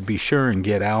voted, be sure and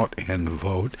get out and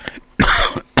vote.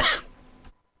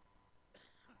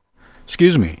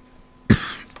 Excuse me.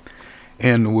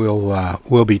 And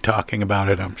we'll be talking about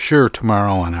it, I'm sure,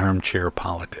 tomorrow on Armchair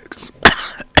Politics.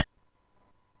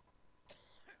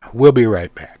 We'll be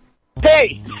right back.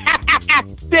 Hey,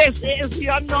 this is the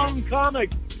Unknown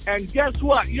Comic, and guess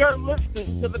what? You're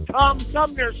listening to the Tom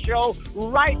Sumner Show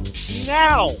right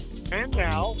now. And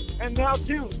now, and now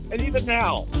too, and even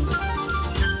now.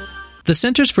 The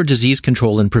Centers for Disease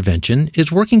Control and Prevention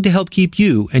is working to help keep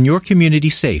you and your community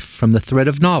safe from the threat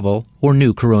of novel or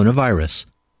new coronavirus.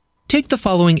 Take the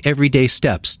following everyday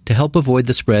steps to help avoid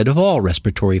the spread of all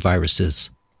respiratory viruses.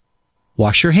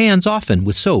 Wash your hands often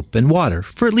with soap and water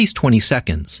for at least 20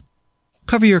 seconds.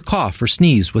 Cover your cough or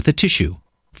sneeze with a tissue.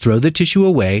 Throw the tissue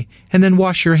away and then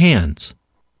wash your hands.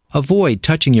 Avoid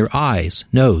touching your eyes,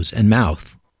 nose, and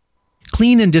mouth.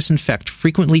 Clean and disinfect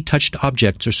frequently touched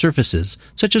objects or surfaces,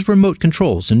 such as remote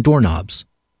controls and doorknobs.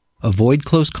 Avoid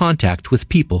close contact with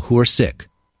people who are sick.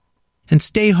 And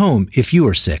stay home if you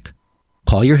are sick.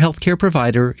 Call your healthcare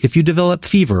provider if you develop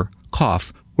fever,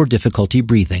 cough, or difficulty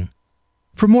breathing.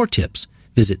 For more tips,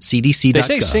 visit cdc.gov. They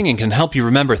say singing can help you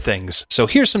remember things, so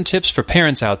here's some tips for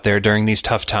parents out there during these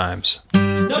tough times.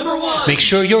 Number 1. Make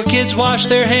sure your kids wash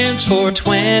their hands for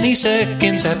 20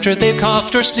 seconds after they've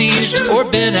coughed or sneezed or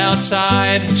been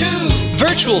outside. 2.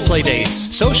 Virtual play dates,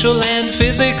 social and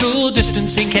physical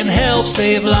distancing can help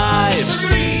save lives.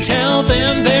 3. Tell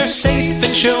them they're safe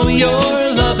and show your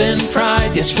love and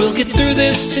pride. Yes, we'll get through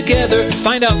this together.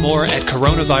 Find out more at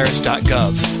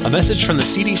coronavirus.gov. A message from the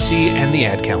CDC and the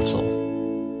Ad Council.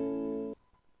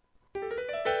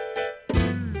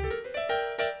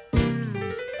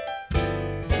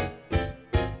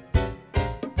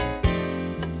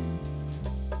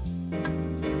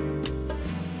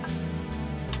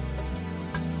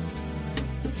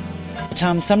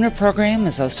 Tom Sumner program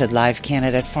is hosted live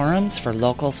candidate forums for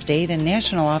local, state, and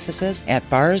national offices at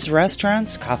bars,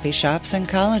 restaurants, coffee shops, and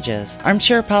colleges.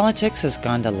 Armchair Politics has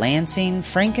gone to Lansing,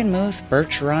 Frankenmuth,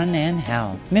 Birch Run, and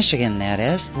Hell. Michigan, that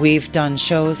is. We've done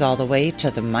shows all the way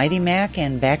to the Mighty Mac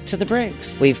and back to the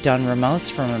Briggs. We've done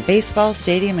remotes from a baseball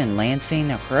stadium in Lansing,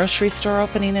 a grocery store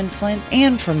opening in Flint,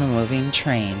 and from a moving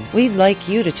train. We'd like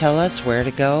you to tell us where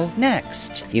to go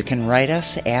next. You can write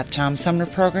us at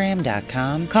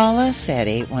TomSumnerProgram.com, call us at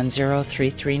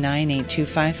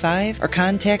 810-339-8255, or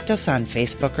contact us on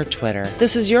Facebook or Twitter.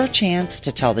 This is your chance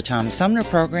to tell the Tom Sumner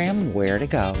program where to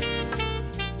go.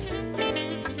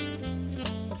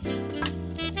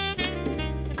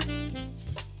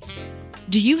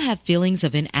 Do you have feelings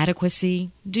of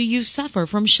inadequacy? Do you suffer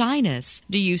from shyness?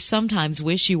 Do you sometimes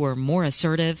wish you were more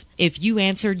assertive? If you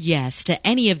answered yes to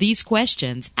any of these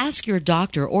questions, ask your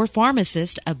doctor or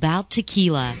pharmacist about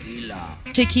tequila.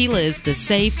 Tequila is the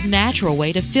safe, natural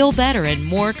way to feel better and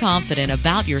more confident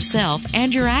about yourself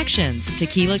and your actions.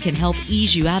 Tequila can help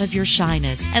ease you out of your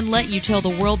shyness and let you tell the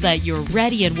world that you're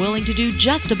ready and willing to do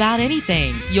just about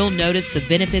anything. You'll notice the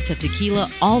benefits of tequila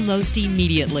almost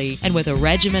immediately, and with a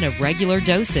regimen of regular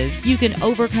doses, you can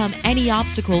overcome any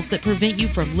obstacles that prevent you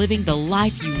from living the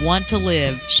life you want to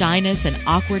live. Shyness and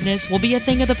awkwardness will be a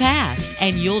thing of the past,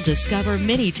 and you'll discover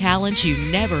many talents you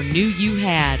never knew you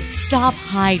had. Stop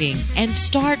hiding and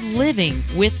start living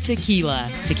with tequila.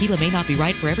 Tequila may not be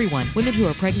right for everyone. Women who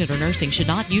are pregnant or nursing should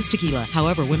not use tequila.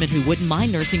 However, women who wouldn't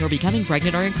mind nursing or becoming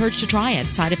pregnant are encouraged to try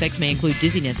it. Side effects may include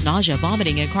dizziness, nausea,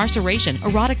 vomiting, incarceration,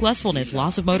 erotic lustfulness,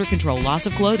 loss of motor control, loss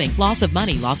of clothing, loss of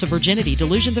money, loss of virginity,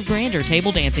 delusions of grandeur,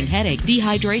 table dancing, headache,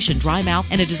 dehydration, dry mouth,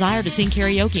 and a desire to sing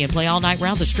karaoke and play all-night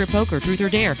rounds of strip poker, truth or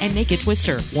dare, and naked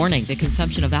twister. Warning, the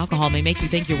consumption of alcohol may make you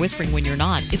think you're whispering when you're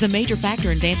not. Is a major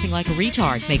factor in dancing like a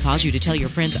retard. May cause you to tell your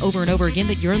friends over and over again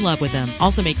that you're in love with them.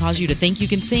 Also may cause you to think you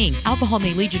can sing. Alcohol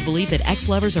may lead you to believe that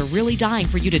ex-lovers are really dying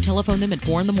for you to telephone them at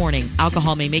 4 in the morning.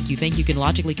 Alcohol may make you think you can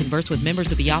logically converse with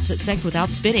members of the opposite sex without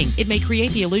spitting. It may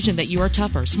create the illusion that you are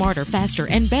tougher, smarter, faster,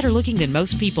 and better looking than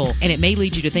most people. And it may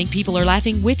lead you to think people are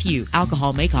laughing with you.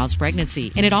 Alcohol may cause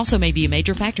pregnancy, and it also may be a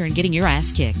major factor in getting your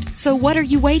ass kicked. So what are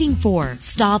you waiting for?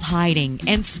 Stop hiding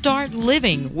and start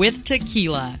living with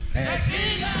tequila.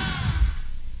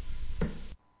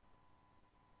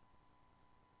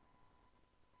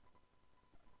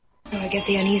 I get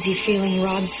the uneasy feeling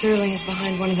Rod Serling is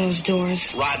behind one of those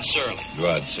doors. Rod Serling.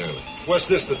 Rod Serling. What's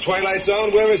this, the Twilight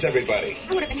Zone? Where is everybody?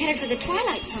 I would have been headed for the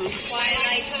Twilight Zone.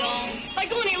 Twilight Zone? If I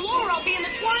go any lower, I'll be in the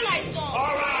Twilight Zone.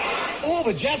 All right. Oh,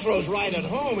 but Jethro's right at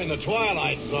home in the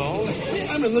Twilight Zone.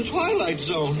 I'm in the Twilight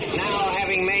Zone. Now,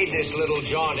 having made this little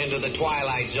jaunt into the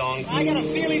Twilight Zone, I got a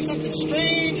feeling something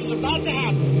strange is about to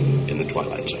happen in the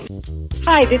Twilight Zone.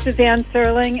 Hi, this is Ann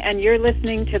Serling, and you're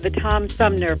listening to the Tom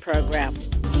Sumner Program.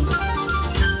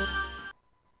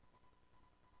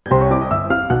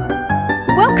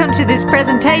 Welcome to this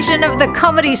presentation of the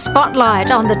Comedy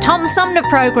Spotlight on the Tom Sumner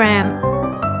Program.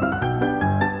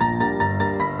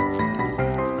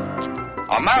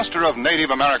 A master of Native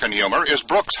American humor is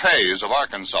Brooks Hayes of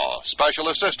Arkansas, special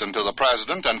assistant to the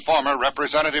president and former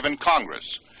representative in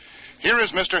Congress. Here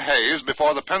is Mr. Hayes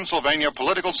before the Pennsylvania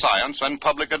Political Science and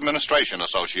Public Administration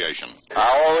Association. I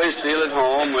always feel at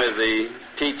home with the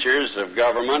teachers of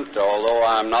government. Although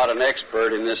I'm not an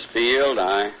expert in this field,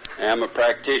 I am a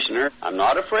practitioner. I'm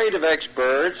not afraid of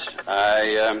experts.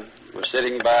 I was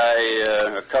sitting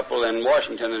by a couple in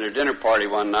Washington at a dinner party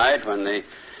one night when the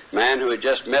man who had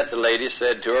just met the lady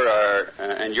said to her,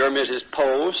 and you're Mrs.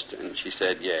 Post? And she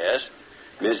said, yes.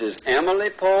 Mrs. Emily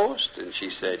Post? And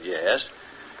she said, yes.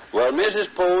 Well, Mrs.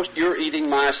 Post, you're eating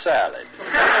my salad.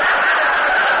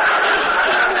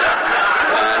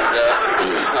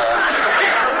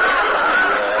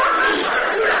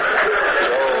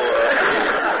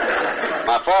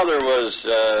 My father was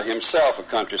himself a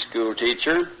country school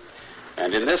teacher,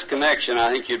 and in this connection, I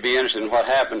think you'd be interested in what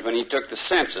happened when he took the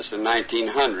census in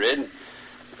 1900.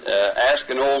 Asked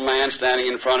an old man standing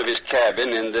in front of his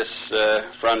cabin in this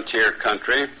frontier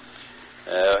country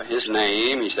his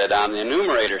name. He said, I'm the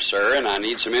enumerator, sir, and I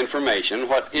need some information.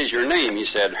 What is your name? He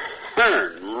said,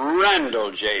 Hearn,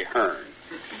 Randall J. Hearn.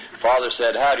 Father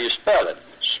said, how do you spell it?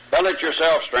 Spell it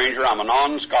yourself, stranger. I'm a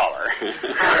non-scholar.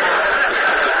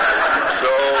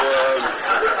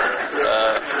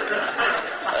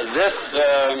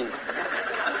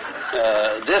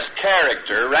 This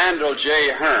character, Randall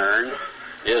J. Hearn,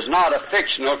 is not a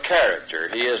fictional character.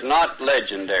 He is not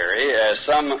legendary, as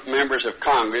some members of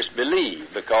Congress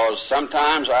believe, because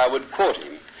sometimes I would quote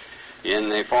him in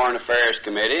the Foreign Affairs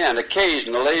Committee, and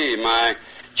occasionally my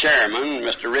chairman,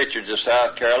 Mr. Richards of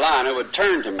South Carolina, would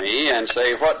turn to me and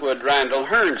say, what would Randall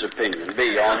Hearn's opinion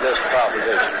be on this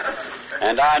proposition?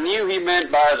 And I knew he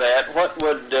meant by that, what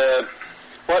would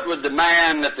the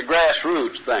man at the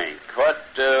grassroots think? What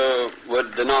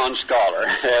would the non-scholar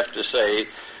have to say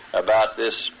about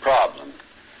this problem?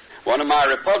 One of my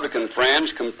Republican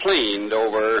friends complained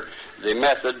over the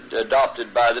method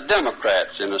adopted by the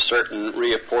Democrats in a certain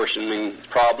reapportioning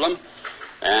problem,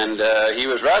 and he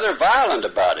was rather violent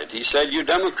about it. He said, you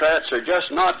Democrats are just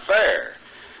not fair.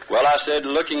 Well, I said,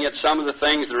 looking at some of the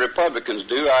things the Republicans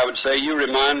do, I would say, you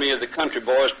remind me of the country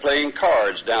boys playing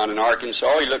cards down in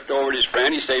Arkansas. He looked over at his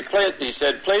friend. He said,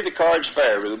 play the cards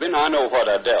fair, Reuben. I know what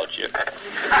I dealt you.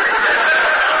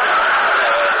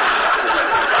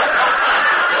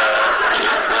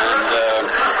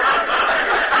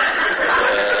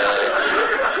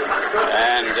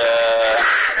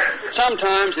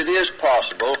 Sometimes it is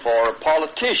possible for a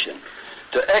politician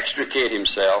to extricate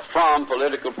himself from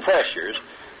political pressures,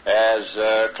 as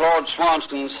Claude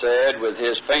Swanston said with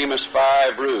his famous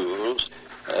 5 rules,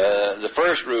 the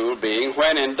first rule being,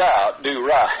 when in doubt, do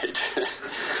right.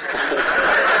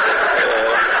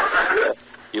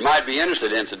 You might be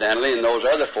interested, incidentally, in those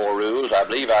other 4 rules. I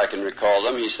believe I can recall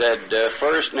them. He said,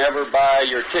 first, never buy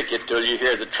your ticket till you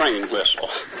hear the train whistle.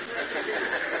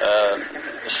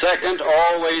 Second,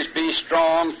 always be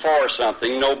strong for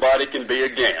something nobody can be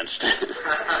against.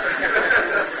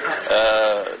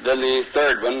 Then the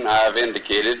third one I've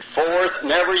indicated. Fourth,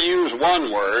 never use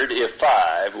one word if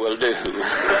 5 will do.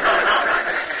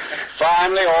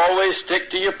 Finally, always stick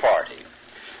to your party.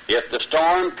 If the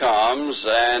storm comes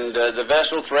and the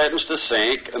vessel threatens to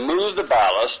sink, move the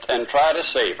ballast and try to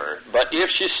save her. But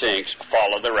if she sinks,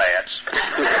 follow the rats.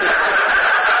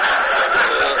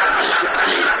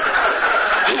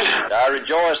 I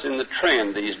rejoice in the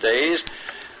trend these days,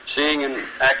 seeing an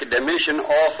academician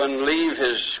often leave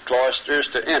his cloisters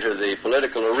to enter the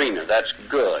political arena. That's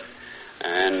good.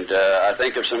 And I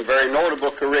think of some very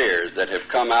notable careers that have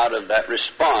come out of that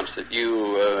response that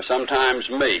you sometimes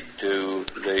make to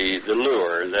the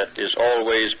lure that is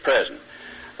always present.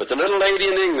 But the little lady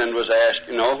in England was asked,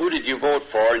 who did you vote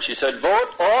for? And she said,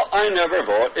 vote? Oh, I never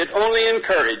vote. It only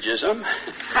encourages them.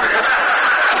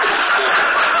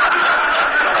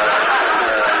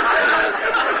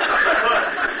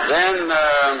 Then,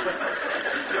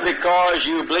 because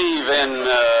you believe in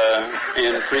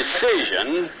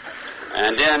precision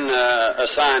and in a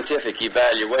scientific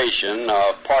evaluation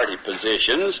of party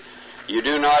positions, you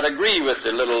do not agree with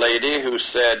the little lady who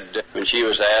said, when she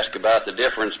was asked about the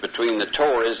difference between the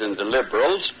Tories and the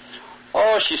Liberals,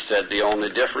 she said the only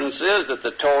difference is that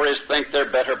the Tories think they're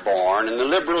better born and the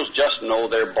Liberals just know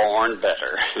they're born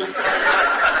better. And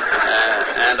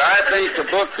I think a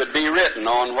book could be written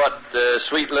on what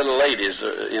sweet little ladies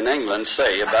in England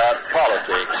say about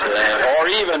politics, or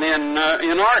even in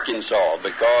Arkansas,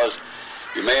 because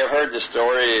you may have heard the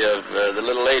story of the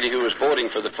little lady who was voting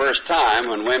for the first time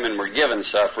when women were given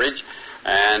suffrage,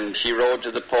 and she rode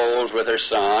to the polls with her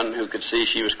son, who could see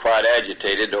she was quite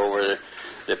agitated over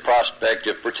the prospect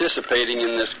of participating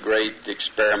in this great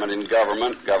experiment in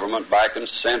government by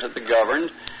consent of the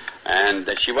governed. And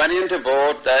she went in to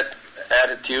vote. That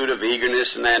attitude of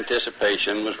eagerness and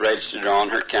anticipation was registered on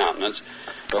her countenance.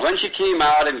 But when she came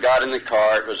out and got in the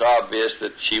car, it was obvious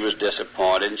that she was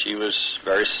disappointed. She was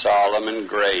very solemn and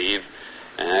grave.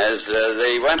 As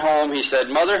they went home, he said,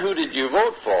 Mother, who did you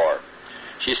vote for?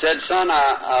 She said, Son,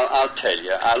 I'll tell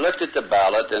you. I looked at the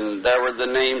ballot, and there were the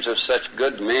names of such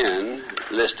good men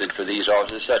listed for these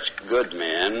offices, such good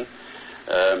men,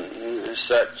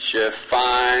 such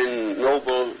fine,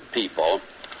 noble people.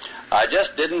 I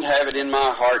just didn't have it in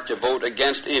my heart to vote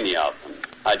against any of them.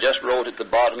 I just wrote at the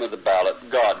bottom of the ballot,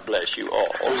 God bless you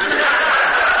all.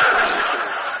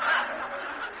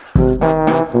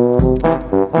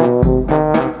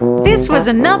 This was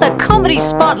another comedy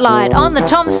spotlight on the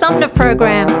Tom Sumner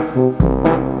Program.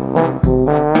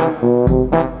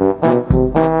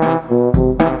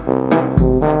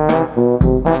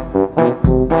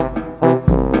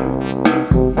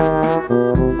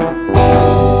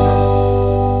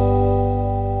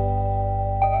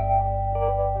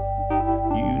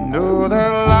 You know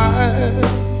that life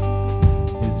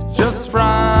is just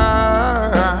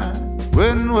right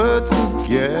when we're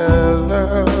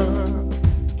together.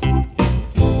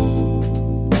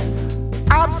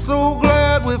 I'm so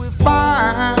glad we find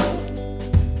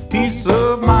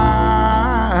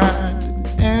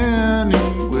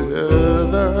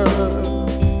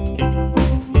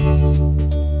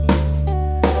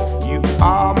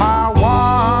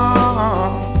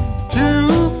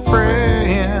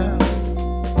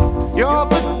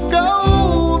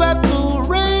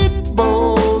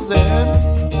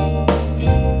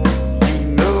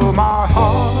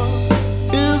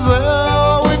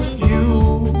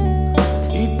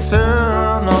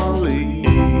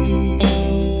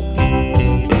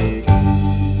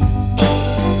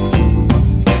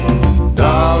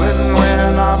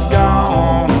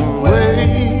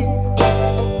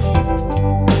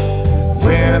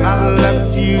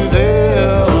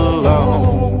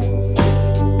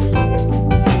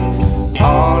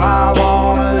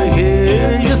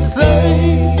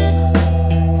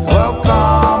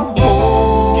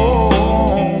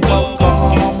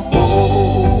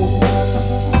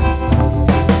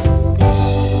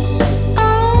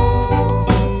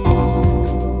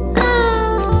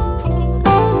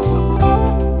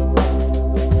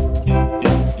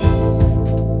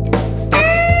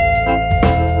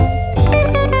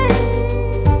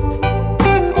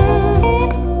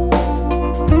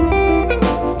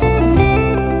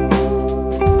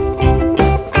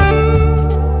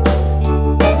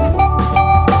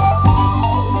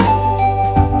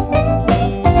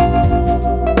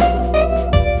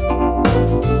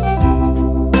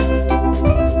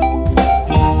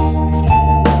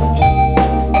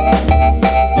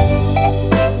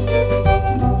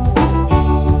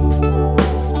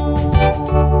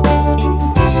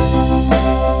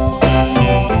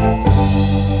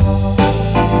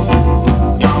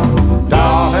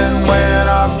Darling, when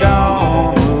I've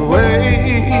gone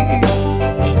away,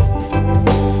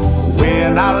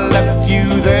 when I left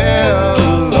you there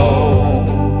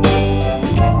alone,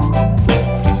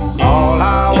 all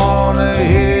I wanna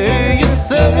hear you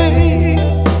say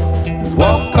is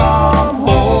walk on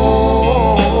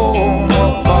home,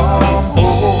 walk on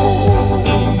home.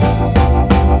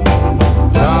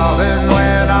 Darling,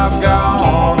 when I've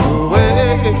gone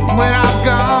away, when I've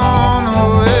gone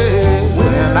away,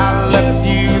 when I left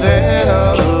you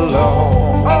there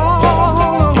alone, all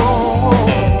alone,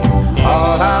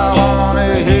 all I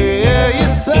wanna hear you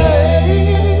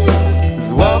say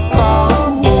is walk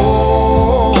on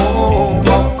home,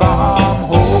 walk on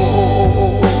home,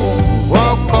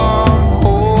 walk on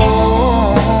home,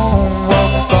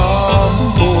 walk on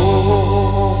home.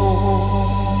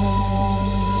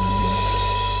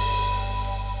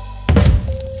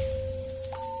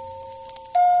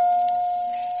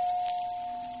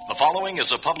 The following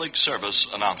is a public service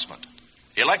announcement.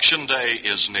 Election day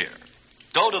is near.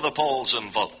 Go to the polls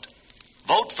and vote.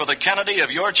 Vote for the Kennedy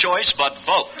of your choice, but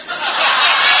vote.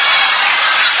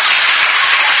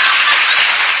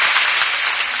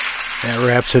 That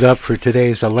wraps it up for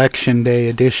today's Election Day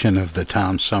edition of the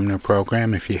Tom Sumner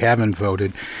program. If you haven't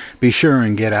voted, be sure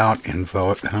and get out and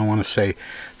vote. And I want to say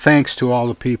thanks to all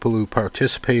the people who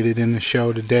participated in the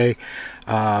show today,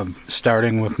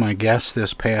 starting with my guest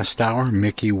this past hour,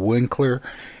 Mickie Winkler,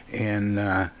 and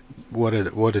what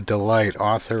a delight,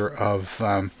 author of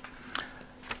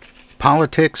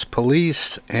Politics,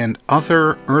 Police, and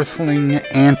Other Earthling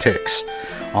Antics.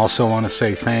 Also want to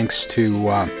say thanks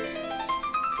to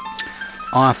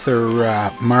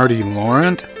author Marty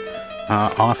Laurent,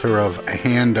 author of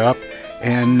Hand Up,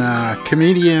 and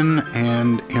comedian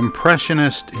and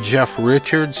impressionist Jeff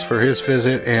Richards for his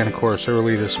visit, and of course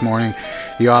early this morning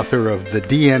the author of The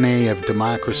DNA of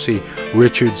Democracy,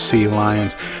 Richard C.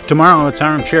 Lyons. Tomorrow it's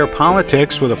Armchair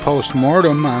Politics with a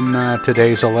post-mortem on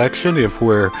today's election, if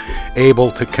we're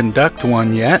able to conduct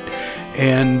one yet,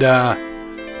 and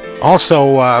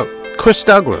also Chris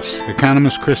Douglas,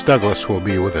 economist Chris Douglas, will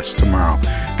be with us tomorrow.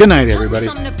 Good night, everybody. The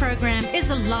Tom Sumner program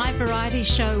is a live variety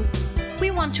show. We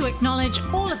want to acknowledge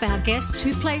all of our guests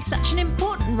who play such an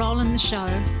important role in the show,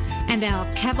 and our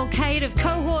cavalcade of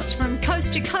cohorts from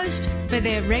coast to coast for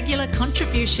their regular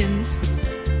contributions.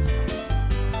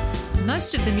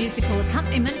 Most of the musical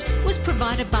accompaniment was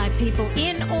provided by people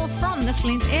in or from the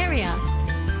Flint area.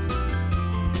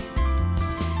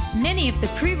 Many of the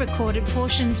pre-recorded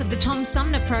portions of the Tom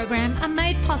Sumner program are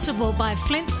made possible by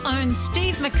Flint's own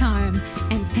Steve McComb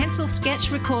and Pencil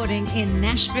Sketch Recording in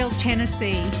Nashville,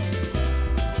 Tennessee.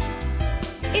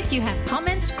 If you have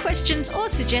comments, questions, or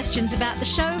suggestions about the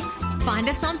show, find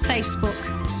us on Facebook.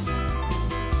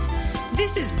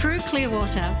 This is Prue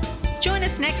Clearwater. Join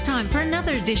us next time for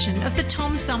another edition of the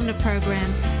Tom Sumner program,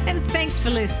 and thanks for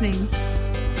listening.